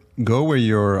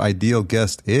your ideal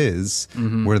guest is,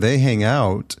 where they hang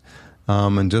out,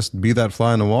 and just be that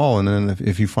fly on the wall. And then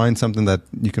if you find something that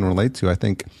you can relate to, I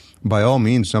think by all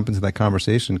means jump into that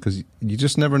conversation, because you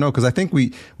just never know. Because I think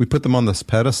we put them on this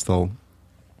pedestal,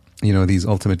 you know, these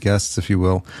ultimate guests, if you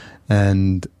will,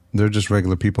 and they're just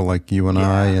regular people like you and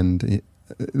I, and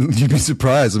you'd be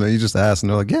surprised. I mean, you just ask, and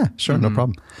they're like, "Yeah, sure, no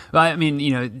problem." Well, I mean,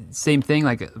 you know, same thing.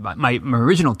 Like my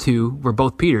original two were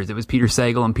both Peters. It was Peter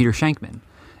Sagal and Peter Shankman,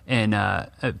 and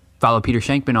I follow Peter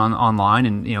Shankman online,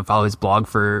 and you know, follow his blog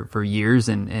for years,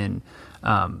 and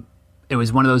it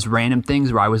was one of those random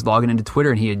things where I was logging into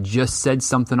Twitter, and he had just said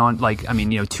something on, like, I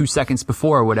mean, you know, 2 seconds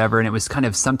before or whatever, and it was kind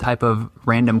of some type of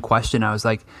random question. I was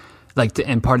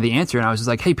and part of the answer, and I was just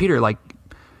like, "Hey, Peter, like,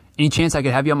 any chance I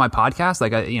could have you on my podcast?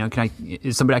 Like, you know,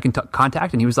 is somebody I can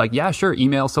contact?" And he was like, "Yeah, sure.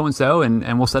 Email so-and-so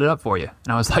and we'll set it up for you."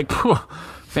 And I was like,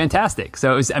 fantastic.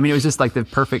 So it was just like the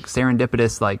perfect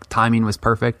serendipitous, like timing was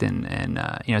perfect. And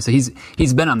you know, so he's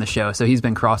been on the show. So he's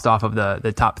been crossed off of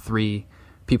the top 3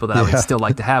 people that I would still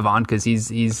like to have on. 'Cause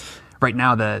he's right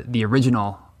now the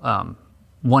original,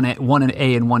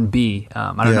 1A and 1B.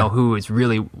 I don't know who is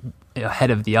really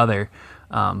ahead of the other.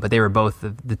 But they were both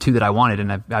the 2 that I wanted,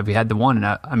 and I've had the one. And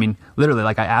I mean, literally,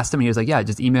 like I asked him, and he was like, "Yeah,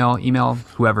 just email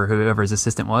whoever his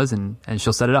assistant was, and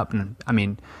she'll set it up." And I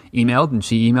mean, emailed, and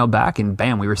she emailed back, and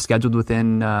bam, we were scheduled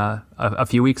within a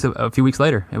few weeks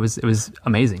later. It was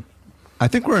amazing. I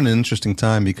think we're in an interesting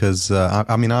time because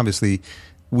I mean, obviously,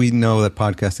 we know that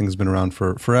podcasting has been around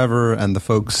for forever, and the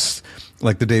folks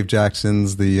like the Dave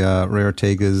Jacksons, the Ray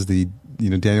Ortegas, the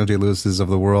Daniel J. Lewis's of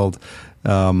the world.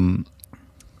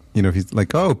 You know, he's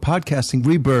like, "Oh, podcasting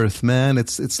rebirth, man!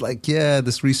 It's like, yeah,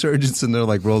 this resurgence," and they're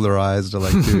like, roll their eyes. They're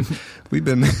like, "Dude, we've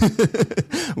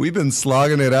been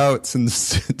slogging it out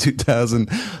since 2000,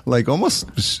 like almost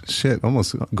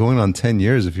going on 10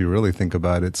 years if you really think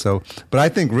about it." So, but I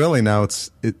think really now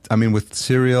I mean, with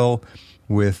Serial,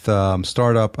 with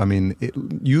Startup, I mean,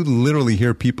 you literally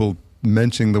hear people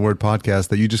mentioning the word podcast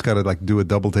that you just got to like do a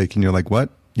double take, and you're like, "What?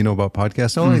 You know about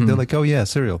podcasts?" Oh, they're like, "Oh yeah,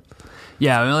 Serial."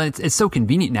 Yeah, well, it's so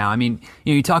convenient now. I mean,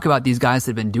 you know, you talk about these guys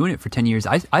that have been doing it for 10 years.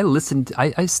 I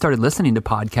started listening to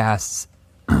podcasts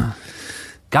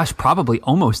Gosh, probably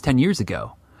almost 10 years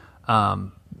ago.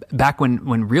 Back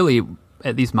when really,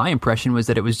 at least my impression was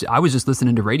that I was just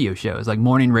listening to radio shows, like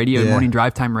morning radio, morning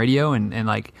drive time radio. And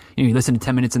like, you listen to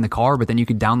 10 minutes in the car, but then you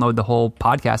could download the whole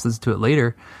podcast, listen to it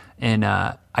later. And,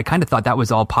 I kind of thought that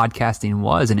was all podcasting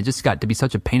was. And it just got to be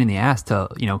such a pain in the ass to,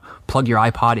 plug your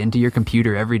iPod into your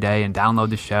computer every day and download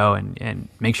the show and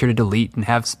make sure to delete and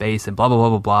have space and blah, blah, blah,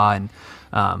 blah, blah. And,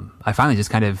 I finally just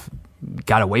kind of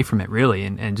got away from it really.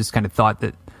 And just kind of thought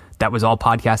that was all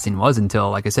podcasting was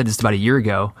until, like I said, just about a year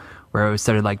ago, where it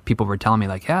started, like, people were telling me,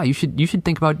 like, yeah, you should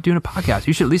think about doing a podcast.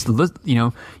 You should at least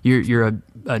you're a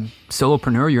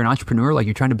solopreneur, you're an entrepreneur, like,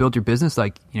 you're trying to build your business,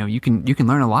 like, you can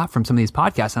learn a lot from some of these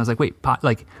podcasts. And I was like, wait,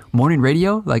 like morning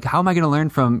radio? Like, how am I going to learn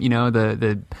from,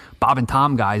 the Bob and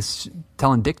Tom guys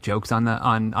telling dick jokes on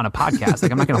a podcast?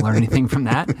 Like, I'm not going to learn anything from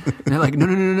that. And they're like,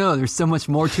 no, there's so much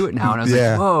more to it now. And I was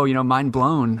like, whoa, mind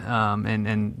blown.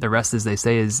 And the rest, as they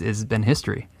say, is been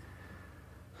history.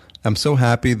 I'm so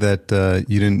happy that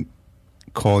you didn't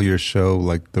call your show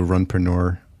like the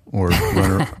Runpreneur or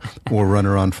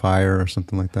Runner on Fire or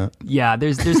something like that. Yeah,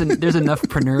 there's enough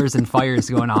preneurs and fires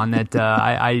going on that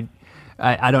I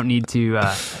don't need to.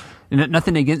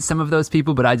 Nothing against some of those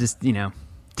people, but I just to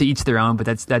each their own. But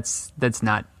that's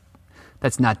not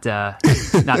not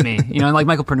me. Like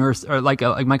Michael Preneur, or like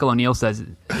Michael O'Neill says,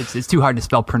 it's too hard to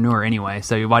spell preneur anyway.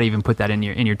 So why do you even put that in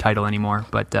your title anymore?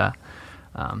 But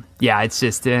yeah, it's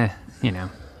just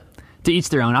to each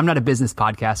their own. I'm not a business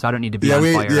podcast, so I don't need to be on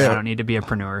fire. I don't need to be a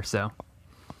preneur. So,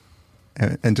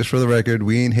 and just for the record,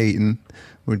 we ain't hating.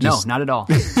 We're just, no, not at all.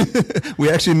 We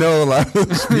actually know a lot of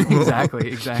those people.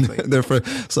 Exactly.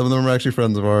 Some of them are actually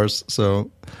friends of ours.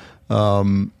 So,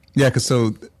 we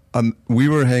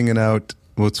were hanging out.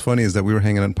 What's funny is that we were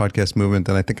hanging out in Podcast Movement,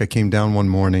 and I think I came down one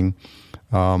morning.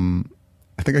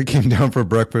 I think I came down for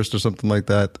breakfast or something like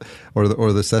that, or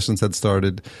the sessions had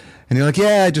started, and you're like,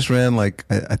 yeah, I just ran like,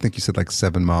 I think you said like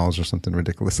 7 miles or something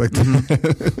ridiculous like that.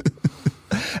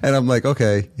 Mm-hmm. And I'm like,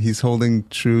 okay, he's holding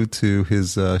true to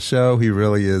his show. He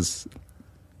really is,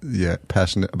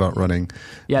 passionate about running.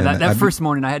 Yeah, that first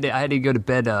morning I had to go to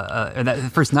bed. That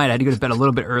first night I had to go to bed a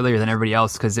little bit earlier than everybody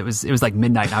else because it was like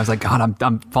midnight. And I was like, God,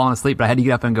 I'm falling asleep. But I had to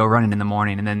get up and go running in the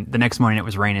morning. And then the next morning it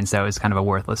was raining, so it was kind of a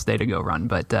worthless day to go run.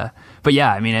 But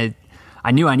yeah, I mean,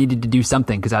 I knew I needed to do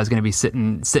something because I was going to be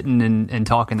sitting and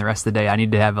talking the rest of the day. I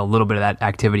needed to have a little bit of that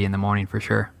activity in the morning for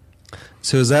sure.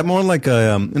 So is that more like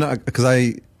because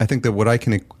I think that what I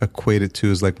can equate it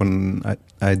to is like when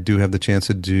I do have the chance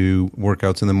to do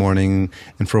workouts in the morning,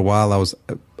 and for a while I was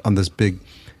on this big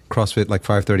CrossFit like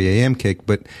 5:30 a.m. kick,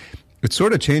 but it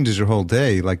sort of changes your whole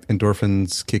day. Like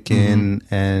endorphins kick in,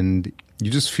 and you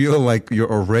just feel like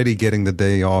you're already getting the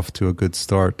day off to a good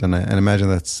start, and I imagine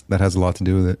that has a lot to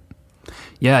do with it.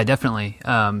 Yeah, definitely.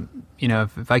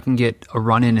 If I can get a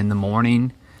run in the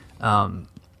morning,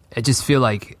 I just feel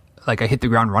like I hit the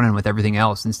ground running with everything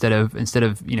else instead of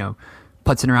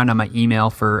putzing around on my email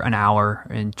for an hour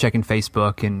and checking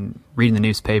Facebook and reading the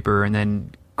newspaper and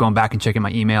then going back and checking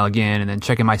my email again and then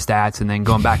checking my stats and then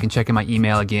going back and checking my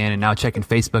email again and now checking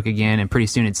Facebook again, and pretty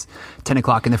soon it's 10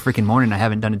 o'clock in the freaking morning. I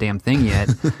haven't done a damn thing yet.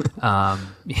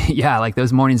 Yeah, like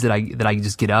those mornings that I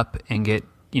just get up and get,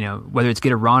 whether it's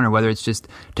get a run or whether it's just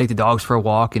take the dogs for a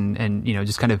walk and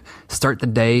just kind of start the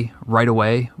day right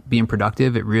away being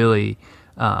productive, it really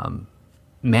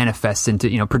manifests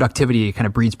into, productivity. It kind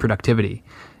of breeds productivity.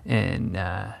 And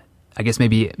I guess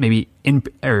maybe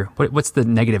what's the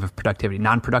negative of productivity?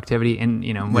 Non-productivity and,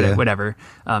 whatever.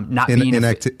 Not being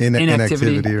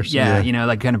inactivity. Or yeah,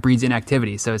 like kind of breeds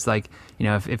inactivity. So it's like,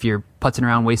 if you're putzing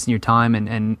around wasting your time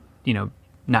and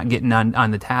not getting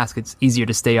on the task, it's easier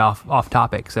to stay off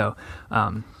topic. So,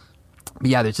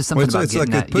 yeah, there's just something about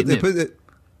getting that.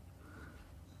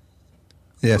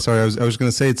 Yeah, sorry, I was going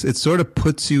to say it sort of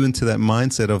puts you into that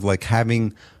mindset of like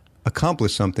having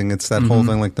accomplished something. It's that whole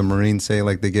thing, like the Marines say,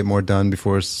 like they get more done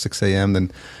before 6 a.m.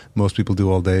 than most people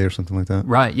do all day or something like that.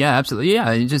 Right. Yeah, absolutely.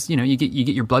 Yeah. You just, you get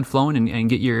your blood flowing and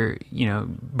get your,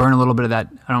 burn a little bit of that.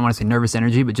 I don't want to say nervous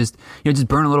energy, but just, just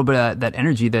burn a little bit of that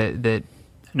energy that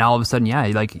now all of a sudden,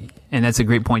 yeah, and that's a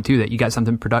great point too, that you got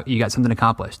something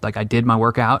accomplished. Like I did my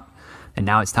workout and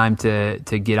now it's time to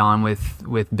get on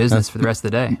with business for the rest of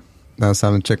the day. Now it's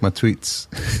time to check my tweets.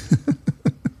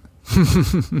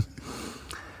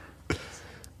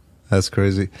 That's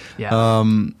crazy. Yeah.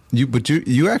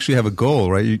 You actually have a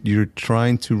goal, right? You're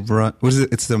trying to run. What is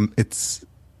it? It's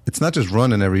not just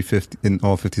run in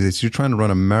all 50 states. You're trying to run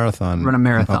a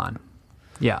marathon.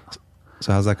 Yeah.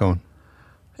 So how's that going?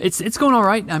 It's going all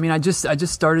right. I mean, I just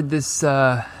started this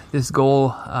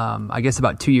goal, I guess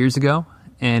about 2 years ago,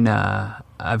 and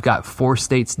I've got 4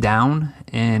 states down,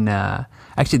 and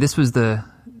actually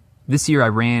this year I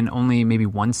ran only maybe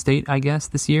 1 state, I guess,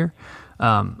 this year.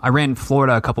 I ran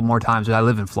Florida a couple more times, but I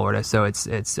live in Florida, so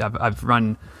I've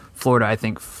run Florida, I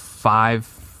think 4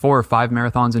 or 5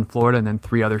 marathons in Florida, and then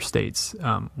 3 other states,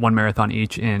 1 marathon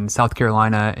each in South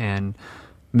Carolina and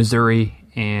Missouri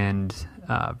and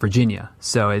Virginia.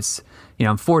 So it's,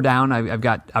 I'm 4 down. I've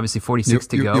got obviously 46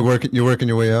 to go. You're working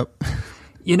your way up.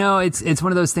 It's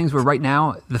one of those things where right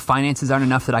now the finances aren't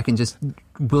enough that I can just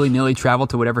willy-nilly travel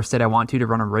to whatever state I want to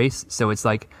run a race. So it's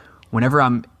like whenever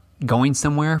I'm going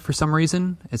somewhere for some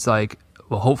reason, it's like,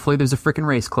 well, hopefully there's a freaking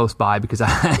race close by, because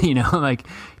I, like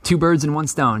 2 birds in 1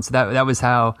 stone. So that was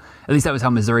how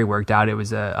Missouri worked out. It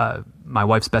was my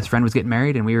wife's best friend was getting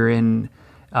married, and we were in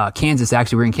Kansas.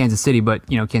 Actually, we were in Kansas City, but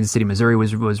Kansas City, Missouri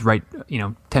was right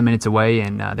 10 minutes away,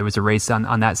 and there was a race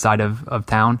on that side of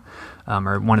town,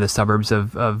 or one of the suburbs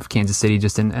of Kansas City,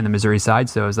 just in the Missouri side.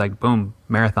 So it was like, boom,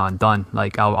 marathon done.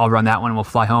 Like I'll run that one, and we'll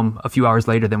fly home a few hours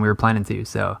later than we were planning to.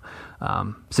 So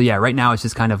yeah, right now it's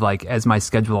just kind of like, as my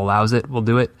schedule allows it, we'll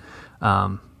do it.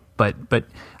 But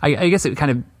I guess it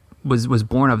kind of was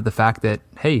born of the fact that,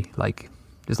 hey, like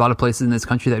there's a lot of places in this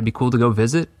country that would be cool to go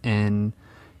visit, and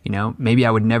maybe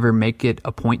I would never make it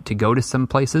a point to go to some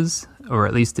places, or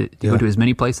at least to go to as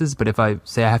many places. But if I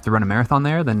say I have to run a marathon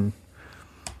there, then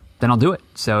I'll do it.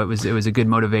 So it was a good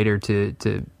motivator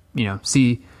to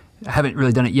see. I haven't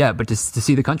really done it yet, but just to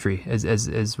see the country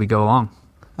as we go along.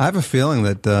 I have a feeling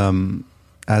that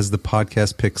as the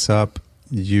podcast picks up,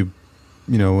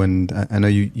 and I know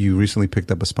you recently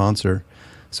picked up a sponsor,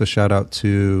 so shout out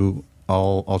to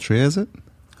Altria, is it?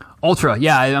 Ultra,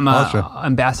 yeah. I'm an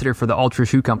ambassador for the Ultra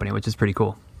Shoe Company, which is pretty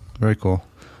cool. Very cool.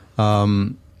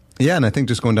 Yeah, and I think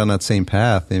just going down that same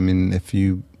path, I mean, if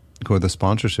you go the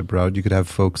sponsorship route, you could have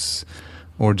folks,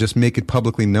 or just make it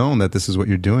publicly known that this is what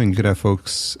you're doing. You could have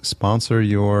folks sponsor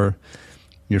your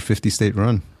 50-state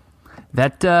run.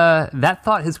 That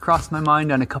thought has crossed my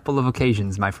mind on a couple of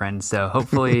occasions, my friend. So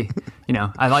hopefully,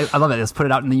 I love it. Let's put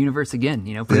it out in the universe again.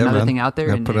 Put another thing out there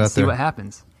and see what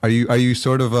happens. Are you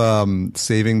sort of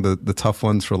saving the tough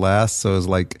ones for last? So is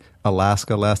like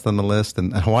Alaska last on the list,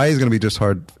 and Hawaii is going to be just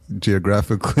hard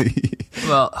geographically.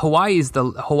 Well,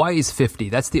 Hawaii's 50.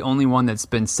 That's the only one that's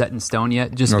been set in stone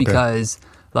yet. Just because,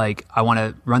 like, I want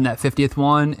to run that 50th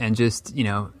one and just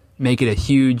make it a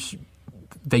huge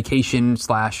vacation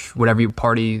 / whatever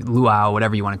party, luau,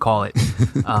 whatever you want to call it.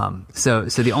 So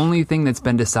the only thing that's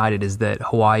been decided is that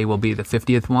Hawaii will be the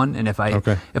 50th one, and if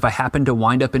I happen to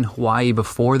wind up in Hawaii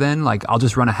before then, like, I'll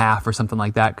just run a half or something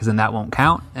like that, because then that won't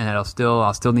count, and I'll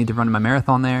still need to run my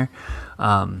marathon there.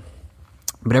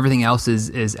 But everything else is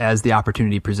as the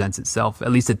opportunity presents itself,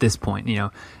 at least at this point.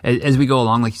 As we go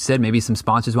along, like you said, maybe some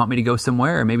sponsors want me to go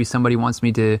somewhere, or maybe somebody wants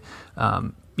me to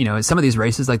some of these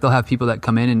races, like, they'll have people that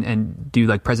come in and do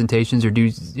like presentations or do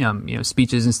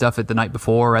speeches and stuff at the night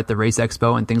before or at the race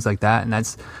expo and things like that. And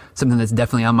that's something that's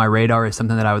definitely on my radar, is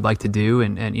something that I would like to do.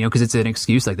 And because it's an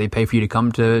excuse, like, they pay for you to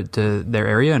come to their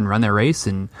area and run their race.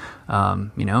 And I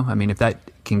mean, if that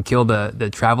can kill the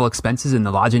travel expenses and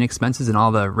the lodging expenses and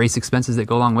all the race expenses that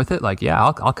go along with it, like, yeah,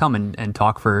 I'll come and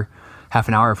talk for half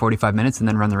an hour or 45 minutes and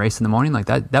then run the race in the morning. Like,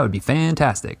 that would be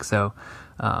fantastic. So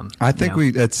I think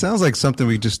it sounds like something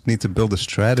we just need to build a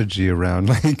strategy around.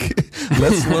 Like,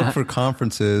 let's look for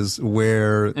conferences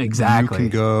where you can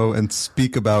go and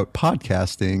speak about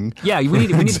podcasting. Yeah, we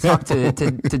need to talk to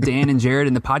Dan and Jared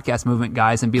and the podcast movement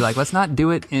guys and be like, let's not do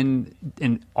it in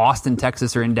Austin,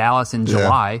 Texas, or in Dallas in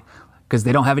July, because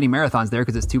they don't have any marathons there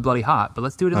because it's too bloody hot. But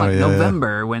let's do it in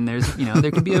November when there's there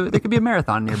could be a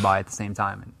marathon nearby at the same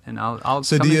time, and I'll.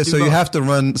 So you have to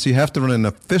run an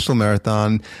official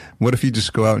marathon. What if you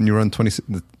just go out and you run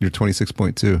your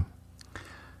 26.2?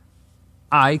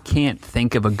 I can't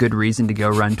think of a good reason to go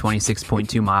run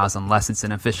 26.2 miles unless it's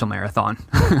an official marathon.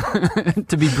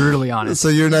 To be brutally honest. So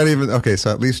you're not even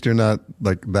so at least you're not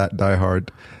like that diehard.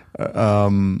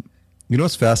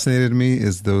 What's fascinated me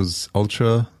is those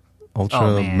ultra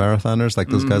marathoners, like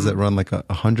those guys that run like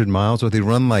 100 miles, or they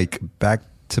run like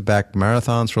back-to-back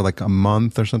marathons for like a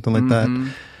month or something like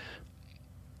that.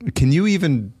 Can you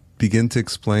even begin to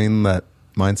explain that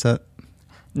mindset?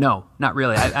 No, not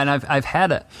really. I've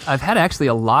had actually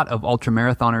a lot of ultra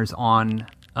marathoners on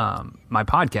my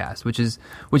podcast, which is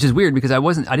weird, because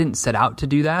I didn't set out to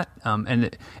do that.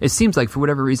 And it seems like, for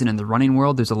whatever reason, in the running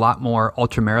world, there's a lot more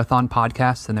ultra marathon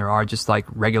podcasts than there are just like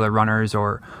regular runners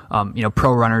or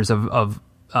pro runners of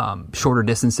shorter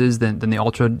distances than the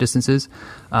ultra distances.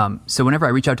 So whenever I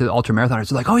reach out to the ultra marathoners,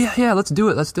 they're like, "Oh yeah, let's do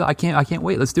it. I can't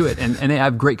wait. Let's do it." And I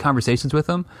have great conversations with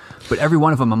them. But every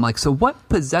one of them, I'm like, "So what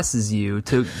possesses you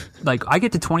to like?" I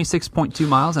get to 26.2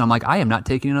 miles, and I'm like, "I am not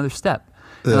taking another step."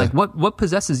 Yeah. Like what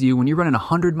possesses you when you're running a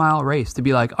 100-mile race to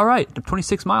be like, all right,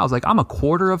 26 miles, like I'm a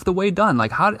quarter of the way done.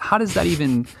 Like how does that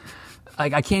even,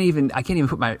 like I can't even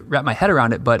wrap my head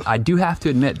around it. But I do have to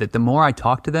admit that the more I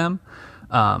talk to them,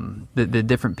 the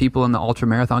different people in the ultra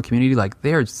marathon community, like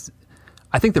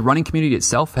I think the running community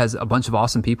itself has a bunch of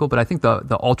awesome people, but I think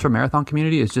the ultra marathon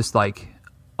community is just like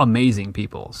amazing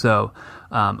people. So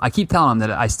I keep telling them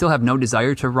that I still have no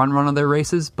desire to run one of their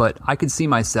races, but I could see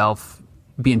myself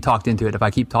being talked into it if I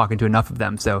keep talking to enough of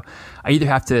them. So I either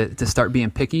have to start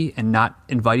being picky and not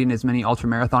inviting as many ultra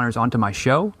marathoners onto my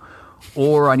show,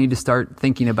 or I need to start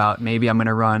thinking about maybe I'm going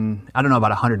to run, I don't know about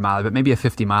 100 miler, but maybe a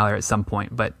 50 miler at some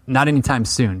point, but not anytime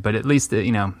soon. But at least,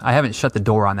 I haven't shut the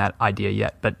door on that idea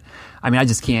yet. But I mean,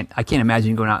 I can't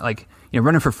imagine going out like,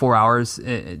 running for 4 hours,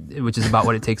 which is about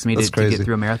what it takes me to get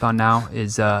through a marathon now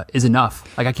is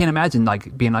enough. Like I can't imagine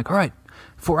like being like, all right,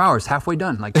 4 hours, halfway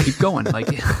done. Like keep going. Like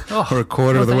or a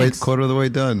quarter of the way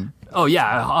done. Oh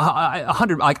yeah,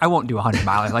 100. Like I won't do 100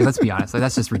 miles. Like let's be honest, like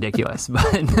that's just ridiculous. But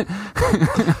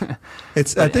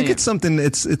I think it's something.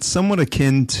 It's somewhat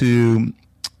akin to,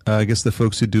 I guess, the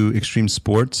folks who do extreme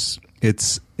sports.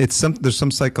 There's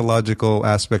some psychological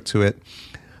aspect to it.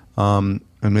 And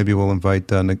maybe we'll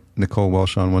invite Nicole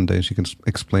Welsh on one day. She can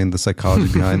explain the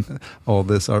psychology behind all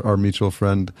this. Our mutual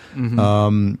friend.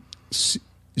 Mm-hmm.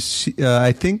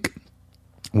 I think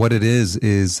what it is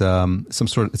some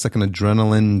sort of, it's like an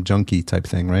adrenaline junkie type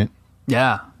thing, right?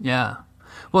 Yeah.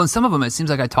 Well, and some of them, it seems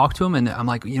like I talk to them and I'm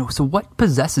like, so what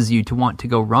possesses you to want to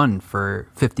go run for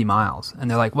 50 miles? And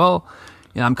they're like, well,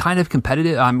 I'm kind of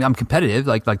competitive. I'm competitive,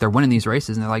 like they're winning these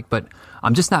races. And they're like, but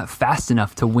I'm just not fast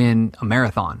enough to win a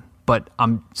marathon. But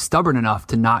I'm stubborn enough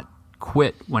to not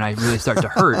quit when I really start to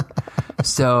hurt.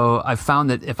 So I've found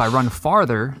that if I run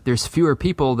farther, there's fewer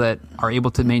people that are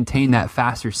able to maintain that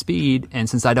faster speed. And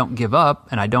since I don't give up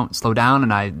and I don't slow down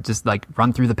and I just like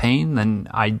run through the pain, then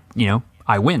I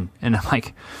win. And I'm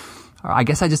like, I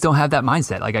guess I just don't have that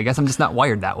mindset. Like, I guess I'm just not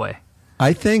wired that way.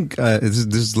 I think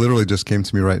this literally just came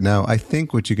to me right now. I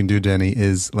think what you can do, Denny,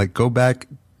 is like go back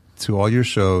to all your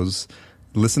shows,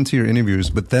 listen to your interviews,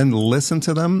 but then listen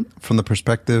to them from the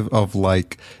perspective of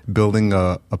like building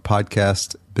a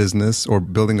podcast business or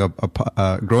building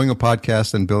growing a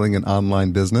podcast and building an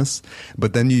online business.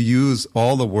 But then you use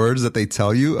all the words that they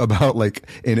tell you about like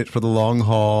in it for the long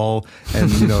haul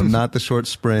and, not the short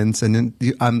sprints. And then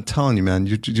I'm telling you, man,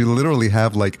 you literally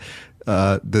have like,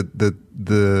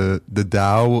 the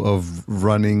Tao of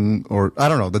running, or I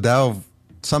don't know, the Tao of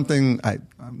something.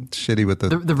 I'm shitty with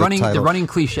the running. The running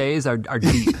cliches are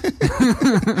deep.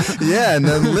 Yeah, and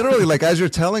then literally, like as you're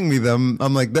telling me them,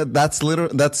 I'm like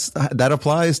that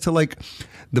applies to like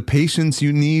the patience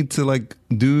you need to like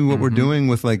do what we're doing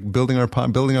with like building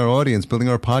our audience, building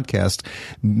our podcast,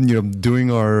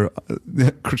 doing our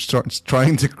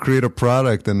trying to create a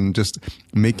product and just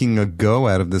making a go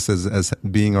out of this as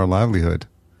being our livelihood.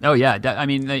 Oh yeah, I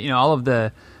mean, all of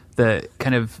the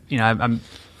kind of, I'm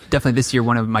definitely this year,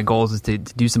 one of my goals is to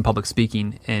do some public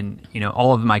speaking, and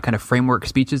all of my kind of framework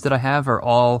speeches that I have are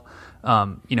all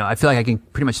I feel like I can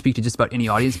pretty much speak to just about any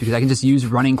audience because I can just use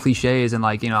running cliches and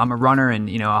like I'm a runner, and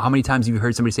how many times have you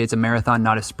heard somebody say it's a marathon,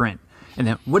 not a sprint? And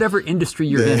then whatever industry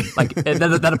you're in, like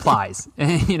that applies,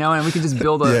 and we can just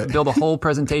build a whole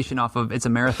presentation off of it's a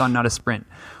marathon, not a sprint,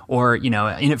 or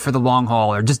in it for the long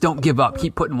haul, or just don't give up,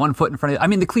 keep putting one foot in front of it. I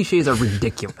mean, the cliches are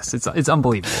ridiculous. It's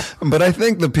unbelievable. But I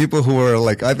think the people who are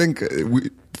like,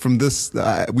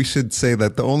 we should say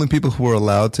that the only people who are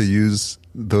allowed to use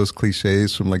those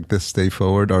cliches from like this day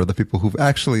forward are the people who've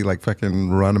actually like fucking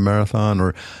run a marathon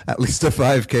or at least a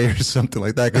 5K or something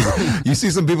like that. Because you see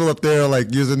some people up there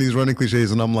like using these running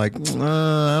cliches, and I'm like,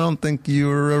 I don't think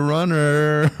you're a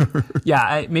runner.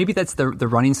 Yeah, maybe that's the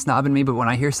running snob in me. But when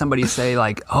I hear somebody say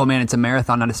like, "Oh man, it's a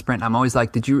marathon, not a sprint," I'm always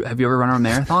like, have you ever run a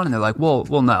marathon? And they're like, well,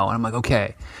 no. And I'm like,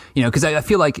 okay, because I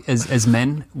feel like as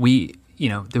men, we,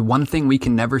 the one thing we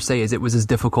can never say is it was as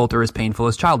difficult or as painful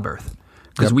as childbirth.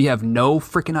 Because we have no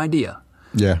freaking idea.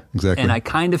 Yeah, exactly. And I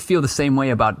kind of feel the same way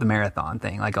about the marathon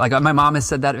thing. Like my mom has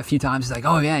said that a few times. She's like,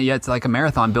 "Oh yeah, it's like a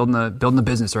marathon building a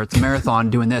business, or it's a marathon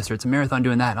doing this, or it's a marathon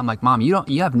doing that." And I'm like, "Mom, you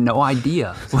have no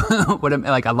idea what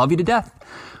I love you to death,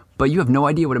 but you have no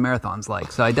idea what a marathon's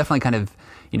like." So I definitely kind of,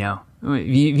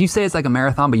 if you say it's like a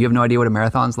marathon, but you have no idea what a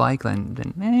marathon's like, then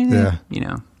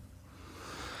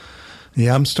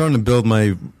Yeah, I'm starting to build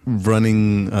my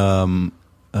running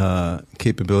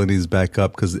capabilities back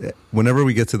up, because whenever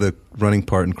we get to the running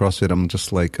part in CrossFit, I'm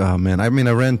just like, oh man. I mean,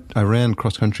 I ran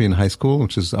cross country in high school,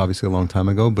 which is obviously a long time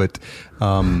ago. But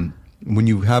when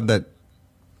you have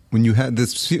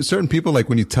this certain people, like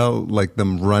when you tell like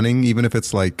them running, even if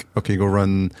it's like, okay, go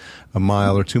run a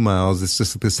mile or 2 miles, it's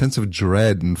just this sense of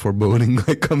dread and foreboding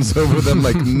like comes over them.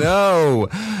 Like, no,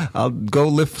 I'll go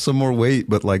lift some more weight,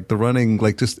 but like the running,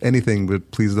 like just anything,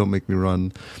 but please don't make me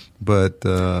run. But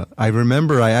I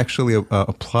remember I actually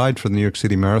applied for the New York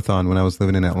City Marathon when I was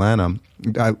living in Atlanta.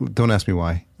 Don't ask me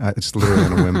why. It's literally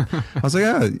on a whim. I was like,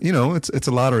 yeah, it's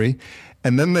a lottery.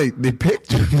 And then they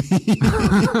picked me.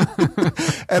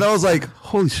 And I was like,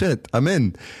 holy shit, I'm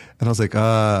in. And I was like,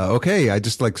 okay. I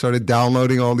just like started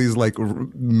downloading all these like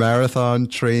marathon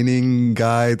training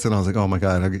guides. And I was like, oh my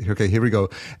God, okay, here we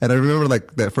go. And I remember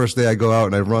like that first day I go out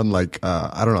and I run like,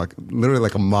 I don't know, like, literally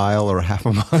like a mile or half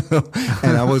a mile.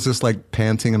 And I was just like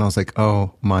panting and I was like,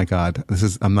 oh my God,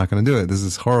 I'm not going to do it. This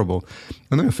is horrible.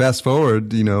 And then fast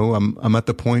forward, I'm at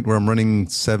the point where I'm running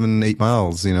 7-8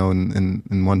 miles,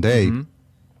 in one day. Mm-hmm.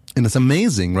 And it's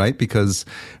amazing, right? Because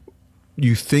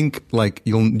you think like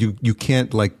you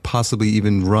can't like possibly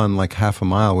even run like half a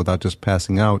mile without just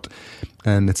passing out.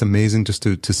 And it's amazing just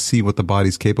to see what the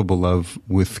body's capable of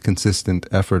with consistent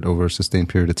effort over a sustained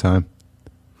period of time.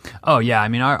 Oh yeah. I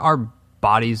mean, our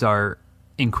bodies are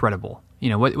incredible.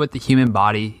 What the human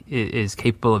body is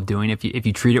capable of doing if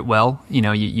you treat it well.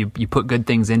 You put good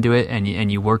things into it and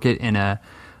you work it in a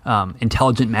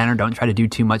intelligent manner. Don't try to do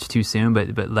too much too soon,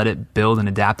 but let it build and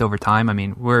adapt over time. I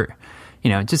mean, we're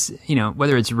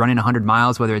whether it's running 100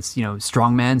 miles, whether it's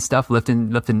strongman stuff,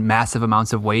 lifting massive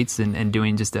amounts of weights and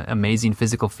doing just amazing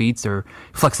physical feats, or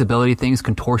flexibility things,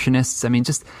 contortionists. I mean,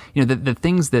 just the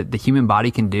things that the human body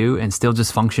can do and still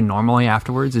just function normally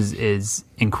afterwards is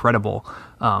incredible.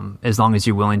 As long as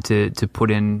you're willing to put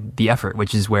in the effort,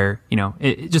 which is where,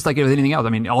 just like with anything else.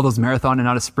 I mean, all those marathon and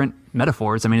not a sprint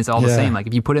metaphors, I mean, it's all the same. Like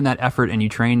if you put in that effort and you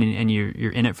train and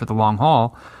you're in it for the long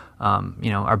haul,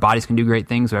 our bodies can do great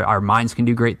things, or our minds can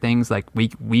do great things. Like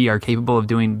we are capable of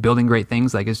building great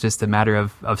things. Like it's just a matter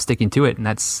of sticking to it. And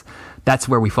that's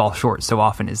where we fall short so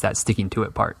often, is that sticking to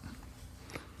it part.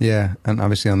 Yeah, and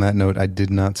obviously on that note, I did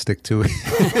not stick to it.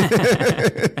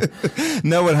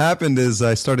 No, what happened is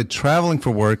I started traveling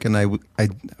for work, and I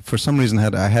for some reason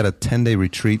I had a 10-day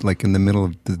retreat, like in the middle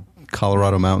of the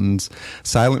Colorado mountains,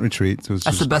 silent retreat. So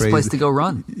that's the best place to go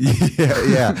run.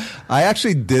 Yeah. I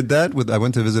actually did that I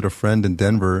went to visit a friend in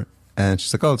Denver, and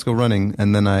she's like, "Oh, let's go running,"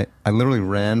 and then I literally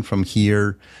ran from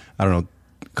here, I don't know,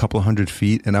 a couple of 100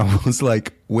 feet, and I was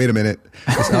like, wait a minute,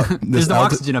 there's no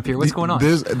oxygen up here, what's going on?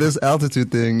 This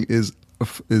altitude thing is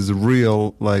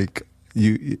real. Like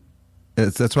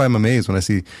that's why I'm amazed when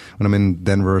I'm in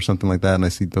Denver or something like that, and I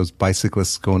see those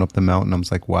bicyclists going up the mountain. I'm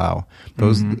just like, wow,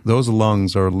 those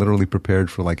lungs are literally prepared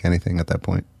for like anything at that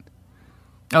point.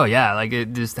 Oh yeah, like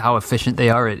just how efficient they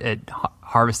are at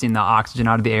harvesting the oxygen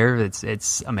out of the air.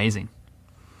 It's amazing.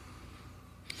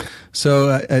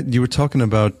 So you were talking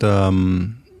about,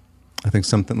 I think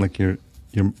something like your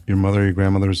mother, your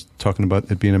grandmother was talking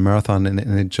about it being a marathon, and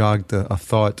it jogged a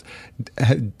thought.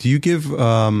 Do you give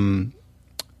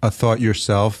a thought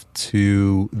yourself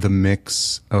to the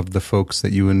mix of the folks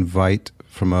that you invite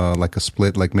from a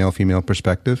split, like male-female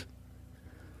perspective?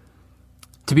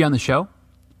 To be on the show?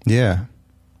 Yeah.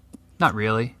 Not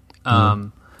really.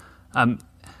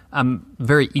 I'm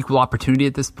very equal opportunity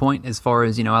at this point, as far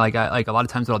as, like a lot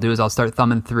of times what I'll do is I'll start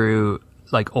thumbing through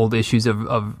like old issues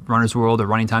of Runner's World or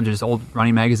Running Times, or just old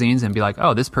running magazines, and be like,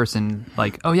 oh, this person,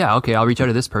 like, oh yeah, okay, I'll reach out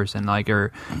to this person. Like,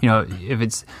 or, if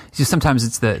it's just, sometimes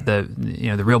it's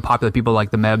the real popular people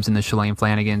like the Mebs and the Shalane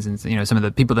Flanagans and, some of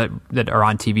the people that are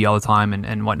on TV all the time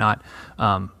and whatnot.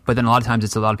 But then a lot of times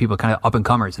it's a lot of people kind of up and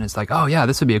comers, and it's like, oh yeah,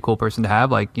 this would be a cool person to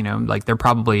have. Like, like they're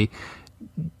probably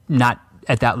not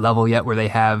at that level yet where they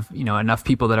have, enough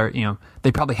people that are,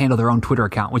 they probably handle their own Twitter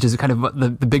account, which is kind of the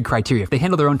big criteria. If they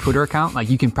handle their own Twitter account, like,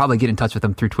 you can probably get in touch with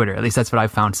them through Twitter. At least that's what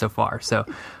I've found so far. So,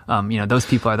 those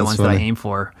people are the ones funny. That I aim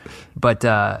for. But,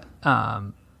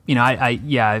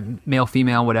 male,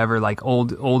 female, whatever, like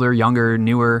older, younger,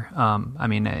 newer.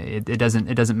 It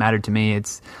doesn't matter to me.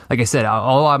 It's like I said,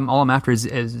 all I'm after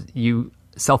is you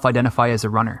self-identify as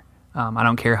a runner. I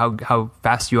don't care how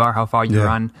fast you are, how far you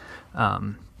run.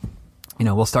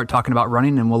 We'll start talking about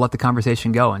running and we'll let the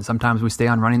conversation go. And sometimes we stay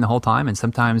on running the whole time, and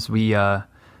sometimes we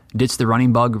ditch the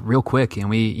running bug real quick, and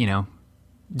we,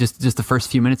 just the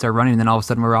first few minutes are running, and then all of a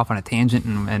sudden we're off on a tangent,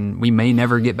 and we may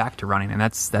never get back to running, and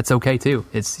that's okay too.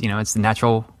 It's it's the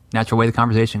natural way the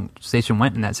conversation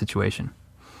went in that situation.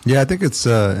 Yeah, I think it's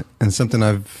and something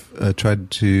I've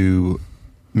tried to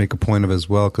make a point of as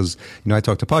well, because I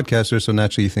talk to podcasters, so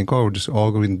naturally you think, oh, we're just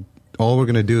all going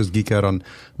to do is geek out on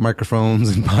microphones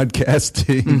and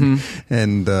podcasting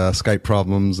and Skype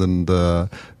problems and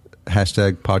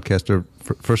hashtag podcaster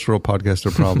first world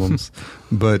podcaster problems.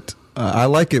 But I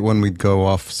like it when we go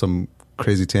off some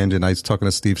crazy tangent. I was talking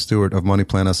to Steve Stewart of Money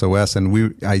Plan SOS, and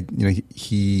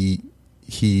he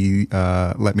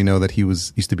let me know that he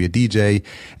used to be a DJ,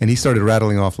 and he started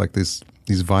rattling off like these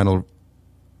vinyl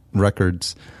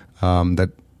records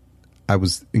that I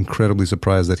was incredibly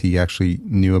surprised that he actually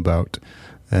knew about.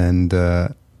 And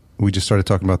we just started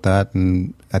talking about that,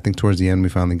 and I think towards the end we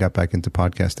finally got back into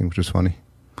podcasting, which was funny.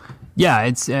 Yeah,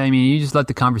 you just let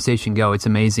the conversation go. It's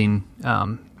amazing,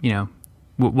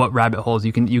 what rabbit holes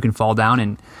you can fall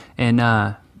down, and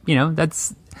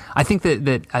that's. I think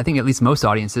that at least most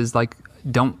audiences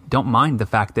don't mind the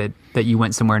fact that you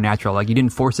went somewhere natural. Like, you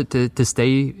didn't force it to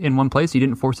stay in one place. You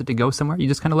didn't force it to go somewhere. You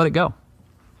just kind of let it go.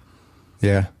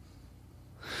 Yeah.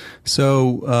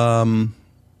 So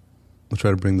we'll try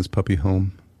to bring this puppy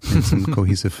home in some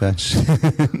cohesive fetch.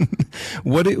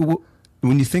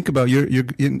 When you think about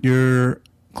you're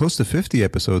close to 50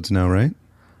 episodes now, right?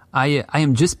 I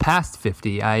am just past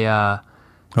 50.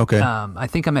 Okay. I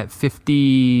think I'm at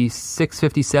 56,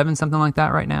 57, something like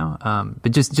that right now.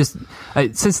 But just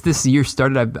since this year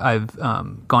started, I've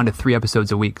gone to 3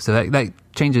 episodes a week. So that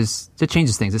changes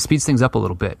things. It speeds things up a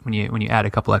little bit when you add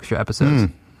a couple extra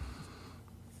episodes.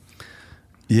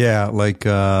 Yeah,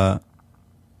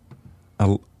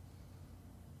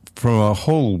 from a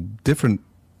whole different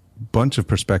bunch of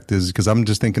perspectives, because I'm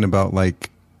just thinking about I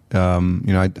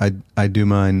do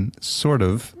mine sort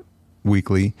of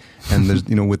weekly, and there's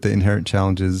with the inherent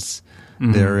challenges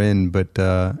therein. But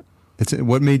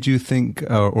what made you think,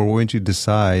 or what made you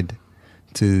decide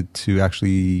to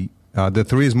actually the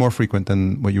 3 is more frequent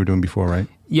than what you were doing before, right?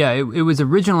 Yeah, it was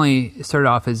originally started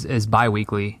off as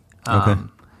bi-weekly. Okay.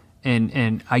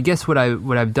 And I guess what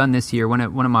I've done this year, one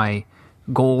of my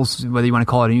goals, whether you want to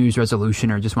call it a New Year's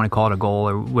resolution or just want to call it a goal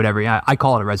or whatever, I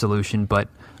call it a resolution, but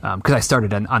because I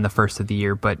started on the first of the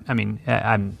year. But I mean,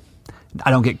 I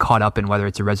don't get caught up in whether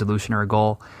it's a resolution or a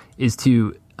goal, is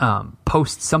to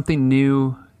post something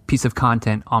new piece of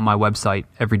content on my website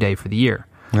every day for the year.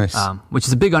 Nice. Which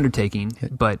is a big undertaking,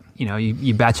 but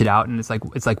you batch it out, and it's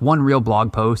like one real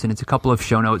blog post, and it's a couple of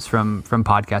show notes from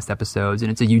podcast episodes, and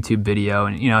it's a YouTube video,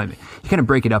 and you kind of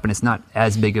break it up, and it's not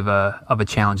as big of a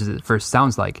challenge as it first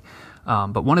sounds like.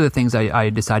 But one of the things I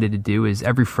decided to do is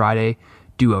every Friday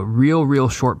do a real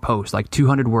short post, like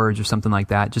 200 words or something like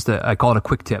that. I call it a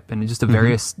quick tip, and just a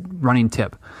various running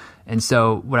tip. And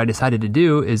so what I decided to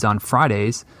do is on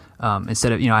Fridays,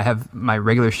 instead of, I have my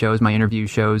regular shows, my interview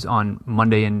shows on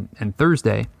Monday and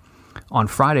Thursday. On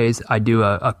Fridays, I do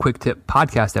a quick tip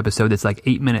podcast episode that's like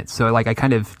 8 minutes. So I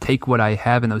kind of take what I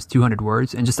have in those 200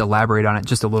 words and just elaborate on it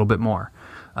just a little bit more.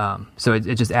 So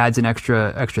it just adds an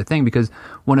extra thing, because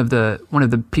one of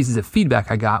the pieces of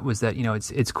feedback I got was that,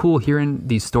 it's cool hearing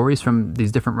these stories from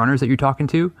these different runners that you're talking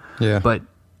to. Yeah. But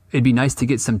it'd be nice to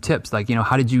get some tips, like,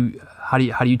 how do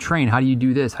you train? How do you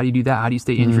do this? How do you do that? How do you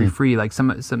stay injury free? Like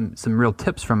some real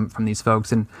tips from these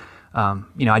folks. And, I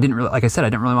didn't really, like I said, I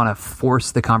didn't really want to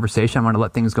force the conversation. I wanted to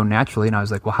let things go naturally. And I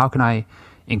was like, well, how can I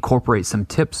incorporate some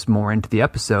tips more into the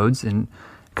episodes? And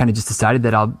kind of just decided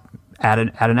that I'll add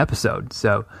an episode.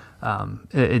 So,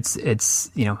 it's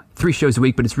 3 shows a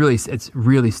week, but it's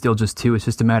really still just 2. It's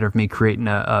just a matter of me creating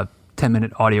a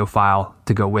 10-minute audio file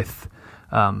to go with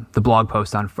the blog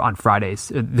post on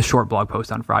Fridays, the short blog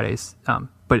post on Fridays.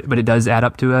 But it does add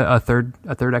up to a third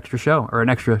extra show, or an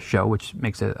extra show, which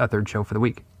makes it a third show for the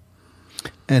week.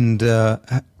 And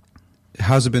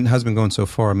how's it been going so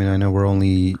far? I mean, I know we're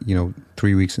only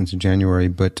 3 weeks into January,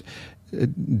 but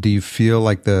do you feel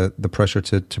like the pressure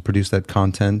to produce that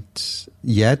content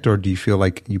yet, or do you feel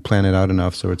like you plan it out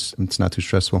enough so it's not too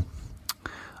stressful?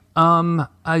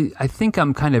 I think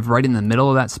I'm kind of right in the middle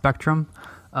of that spectrum.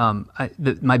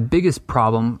 My biggest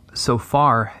problem so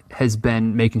far has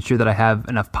been making sure that I have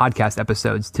enough podcast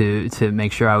episodes to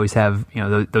make sure I always have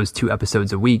those 2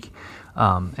 episodes a week,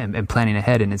 and planning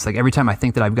ahead. And it's like every time I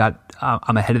think that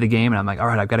I'm ahead of the game, and I'm like, all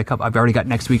right, I've already got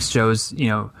next week's shows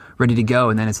ready to go,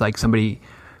 and then it's like somebody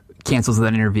cancels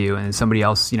that interview, and somebody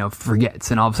else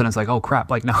forgets, and all of a sudden it's like, oh crap,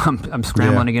 like now I'm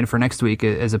scrambling again for next week,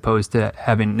 as opposed to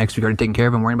having next week already taken care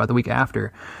of and worrying about the week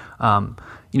after.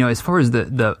 As far as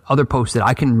the other posts that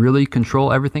I can really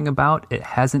control everything about, it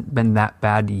hasn't been that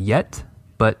bad yet.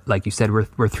 But like you said,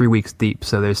 we're 3 weeks deep,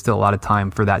 so there's still a lot of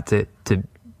time for that to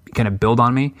kind of build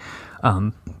on me.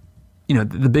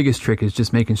 The biggest trick is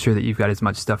just making sure that you've got as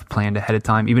much stuff planned ahead of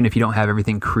time, even if you don't have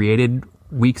everything created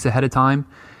weeks ahead of time.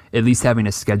 at least having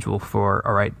a schedule for,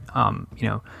 all right, I've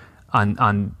kind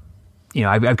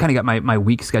of got my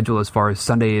week schedule as far as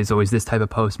Sunday is always this type of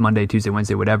post, Monday, Tuesday,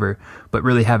 Wednesday, whatever, but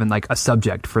really having like a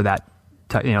subject for that.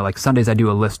 Like Sundays I do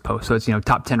a list post. So it's,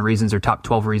 top 10 reasons or top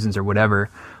 12 reasons or whatever.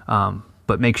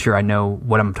 But make sure I know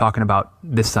what I'm talking about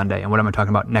this Sunday and what I'm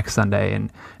talking about next Sunday, and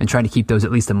trying to keep those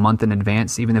at least a month in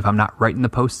advance, even if I'm not writing the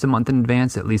posts a month in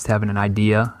advance, at least having an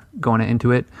idea going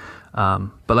into it.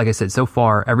 But like I said, so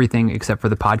far, everything except for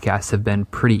the podcasts have been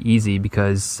pretty easy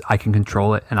because I can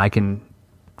control it and I can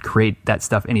create that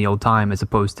stuff any old time, as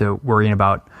opposed to worrying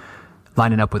about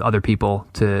lining up with other people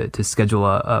to schedule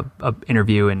a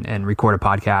interview and record a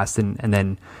podcast and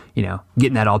then,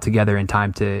 getting that all together in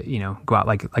time to, go out.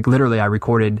 Like literally I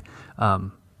recorded,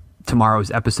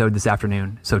 tomorrow's episode this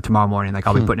afternoon. So tomorrow morning,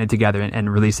 I'll be putting it together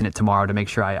and releasing it tomorrow to make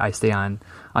sure I stay on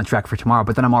track for tomorrow.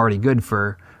 But then I'm already good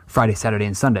for Friday, Saturday,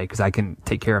 and Sunday because I can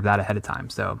take care of that ahead of time.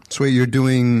 So wait, you're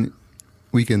doing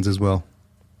weekends as well?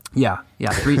 Yeah.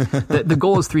 The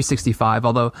goal is 365.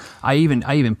 Although I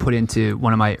even put into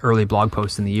one of my early blog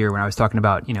posts in the year when I was talking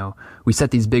about, we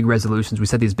set these big resolutions, we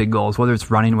set these big goals, whether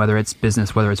it's running, whether it's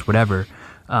business, whether it's whatever.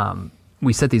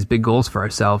 We set these big goals for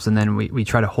ourselves, and then we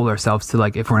try to hold ourselves to,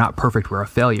 if we're not perfect, we're a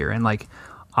failure. And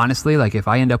honestly, if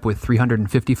I end up with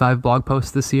 355 blog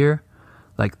posts this year,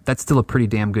 that's still a pretty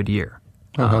damn good year.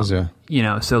 Oh, how's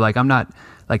yeah. So I'm not.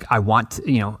 I want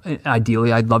to,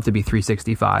 ideally I'd love to be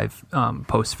 365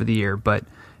 posts for the year, but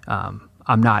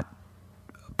I'm not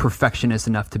perfectionist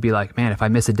enough to be like, man, if I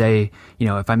miss a day,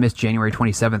 if I miss January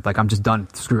 27th, I'm just done.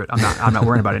 Screw it. I'm not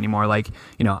worrying about it anymore.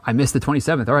 I missed the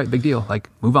 27th. All right, big deal.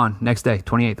 Move on. Next day,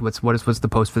 28th. What's the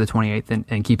post for the 28th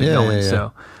and keep it going. Yeah.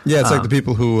 So it's like the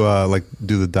people who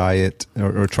do the diet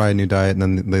or try a new diet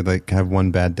and then they have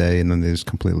one bad day and then they just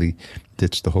completely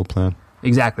ditch the whole plan.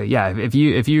 Exactly. Yeah. If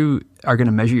you are going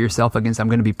to measure yourself against, I'm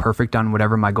going to be perfect on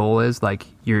whatever my goal is,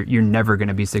 you're never going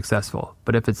to be successful.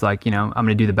 But if it's I'm going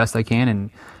to do the best I can,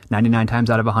 and 99 times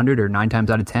out of 100 or 9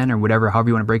 times out of 10 or whatever, however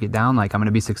you want to break it down, I'm going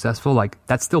to be successful.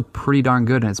 That's still pretty darn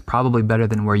good. And it's probably better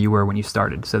than where you were when you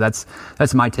started. So that's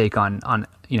my take on,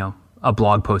 a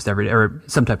blog post every day or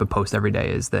some type of post every day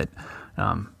is that,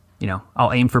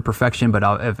 I'll aim for perfection, but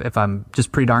if I'm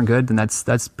just pretty darn good, then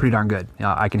that's pretty darn good.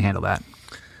 I can handle that.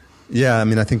 Yeah,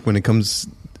 I think when it comes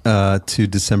to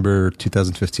December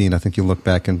 2015, I think you'll look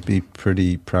back and be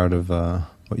pretty proud of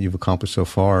what you've accomplished so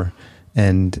far.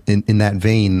 And in that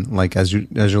vein, as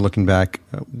you're looking back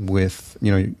with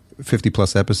 50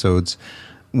 plus episodes,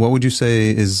 what would you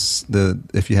say is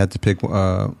if you had to pick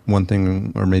one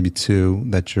thing or maybe two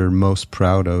that you're most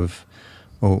proud of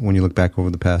when you look back over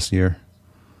the past year?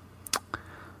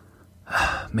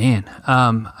 Man,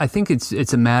 I think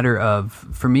it's a matter of,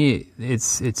 for me,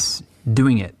 it's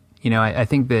doing it. I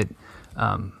think that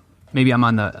maybe I'm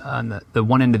on the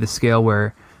one end of the scale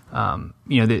where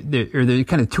the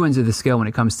kind of two ends of the scale when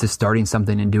it comes to starting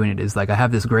something and doing it is I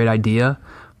have this great idea,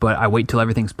 but I wait till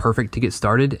everything's perfect to get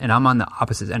started. And I'm on the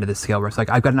opposite end of the scale where it's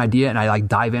I've got an idea and I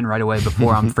dive in right away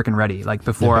before I'm freaking ready.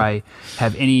 Before I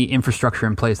have any infrastructure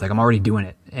in place, I'm already doing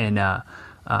it. And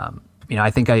I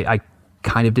think I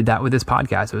kind of did that with this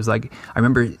podcast. It was I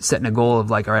remember setting a goal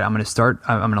of all right, I'm going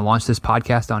to launch this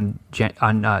podcast on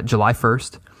July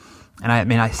 1st. And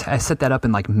I set that up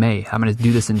in May. I'm going to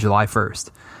do this in July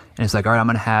 1st. And it's all right, I'm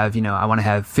going to have, I want to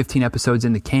have 15 episodes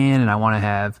in the can, and I want to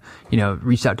have,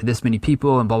 reached out to this many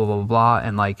people and blah, blah, blah, blah, blah.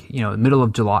 And middle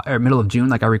of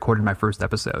June, I recorded my first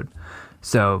episode.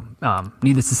 So,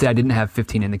 needless to say, I didn't have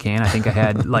 15 in the can. I think I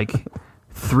had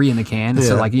 3 in the can. Yeah.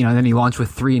 So then you launch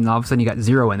with 3 and all of a sudden you got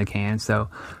 0 in the can. So,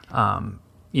 I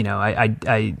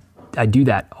do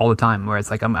that all the time where it's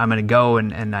I'm going to go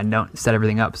and I don't set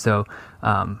everything up. So,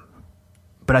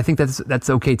 but I think that's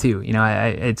okay too.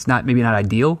 It's maybe not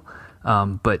ideal.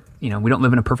 But we don't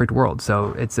live in a perfect world.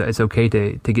 So it's okay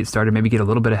to get started, maybe get a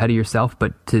little bit ahead of yourself,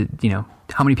 but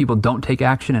how many people don't take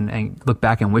action and look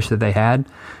back and wish that they had.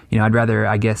 I'd rather,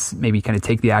 I guess, maybe kind of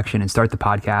take the action and start the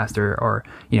podcast or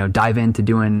dive into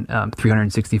doing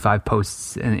 365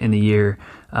 posts in the year,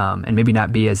 and maybe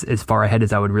not be as far ahead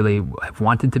as I would really have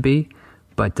wanted to be.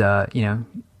 But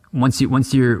once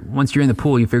you're in the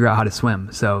pool, you figure out how to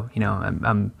swim. So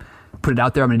I'm put it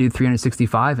out there. I'm going to do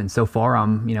 365, and so far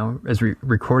I'm as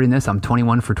recording this, I'm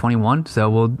 21 for 21. So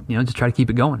we'll just try to keep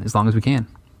it going as long as we can.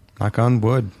 Knock on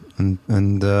wood.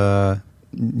 And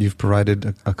you've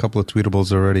provided a couple of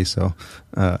tweetables already, so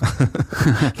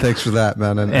thanks for that,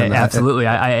 man. And absolutely,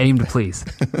 I aim to please.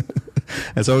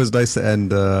 It's always nice to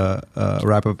end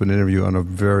wrap up an interview on a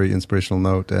very inspirational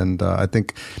note, and I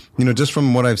think just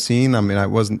from what I've seen, I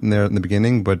wasn't there in the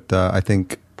beginning, but I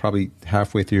think probably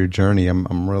halfway through your journey,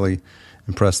 I'm really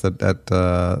impressed at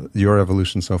your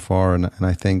evolution so far, and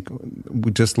I think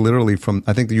we just literally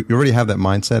I think you already have that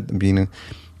mindset, being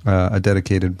a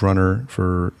dedicated runner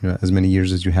for as many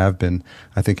years as you have been.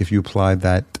 I think if you applied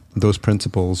those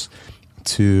principles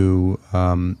to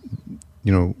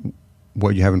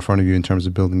what you have in front of you in terms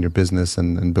of building your business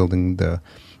and building the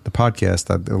podcast,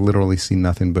 I literally see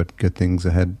nothing but good things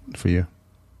ahead for you.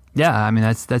 Yeah, I mean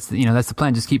that's the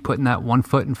plan. Just keep putting that one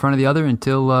foot in front of the other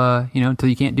until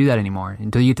you can't do that anymore,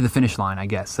 until you get to the finish line, I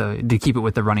guess. So to keep it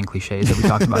with the running cliches that we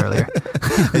talked about earlier.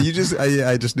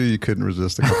 I just knew you couldn't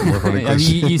resist a couple more running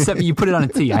cliches. You put it on a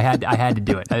tee. I had to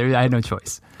do it. I had no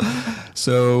choice.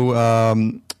 So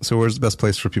where's the best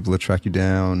place for people to track you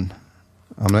down?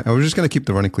 We're just going to keep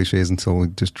the running cliches until we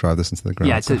just drive this into the ground.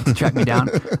 Yeah, to track me down.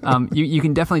 You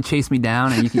can definitely chase me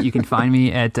down, and you can find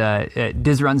me at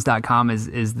dizruns.com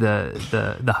is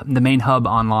the main hub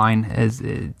online. It's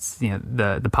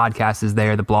the podcast is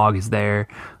there, the blog is there,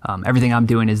 everything I'm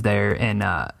doing is there, and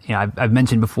I've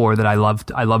mentioned before that I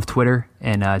love Twitter,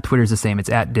 and Twitter's the same. It's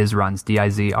at dizruns,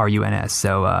 DIZRUNS.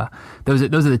 So those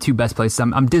are the two best places.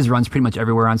 I'm dizruns pretty much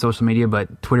everywhere on social media,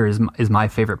 but Twitter is my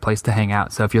favorite place to hang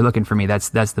out. So if you're looking for me,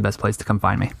 that's the best place to come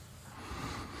find me.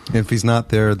 If he's not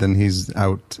there, then he's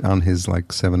out on his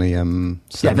 7 a.m.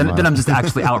 Then I'm just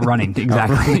actually out running.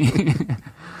 Exactly.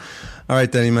 All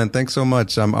right, Denny, man, thanks so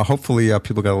much. Hopefully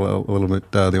people got a little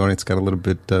bit, the audience got a little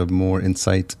bit more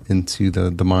insight into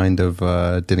the mind of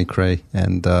Denny Krahe,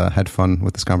 and had fun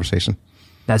with this conversation.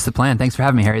 That's the plan. Thanks for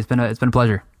having me, Harry. It's been a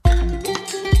pleasure.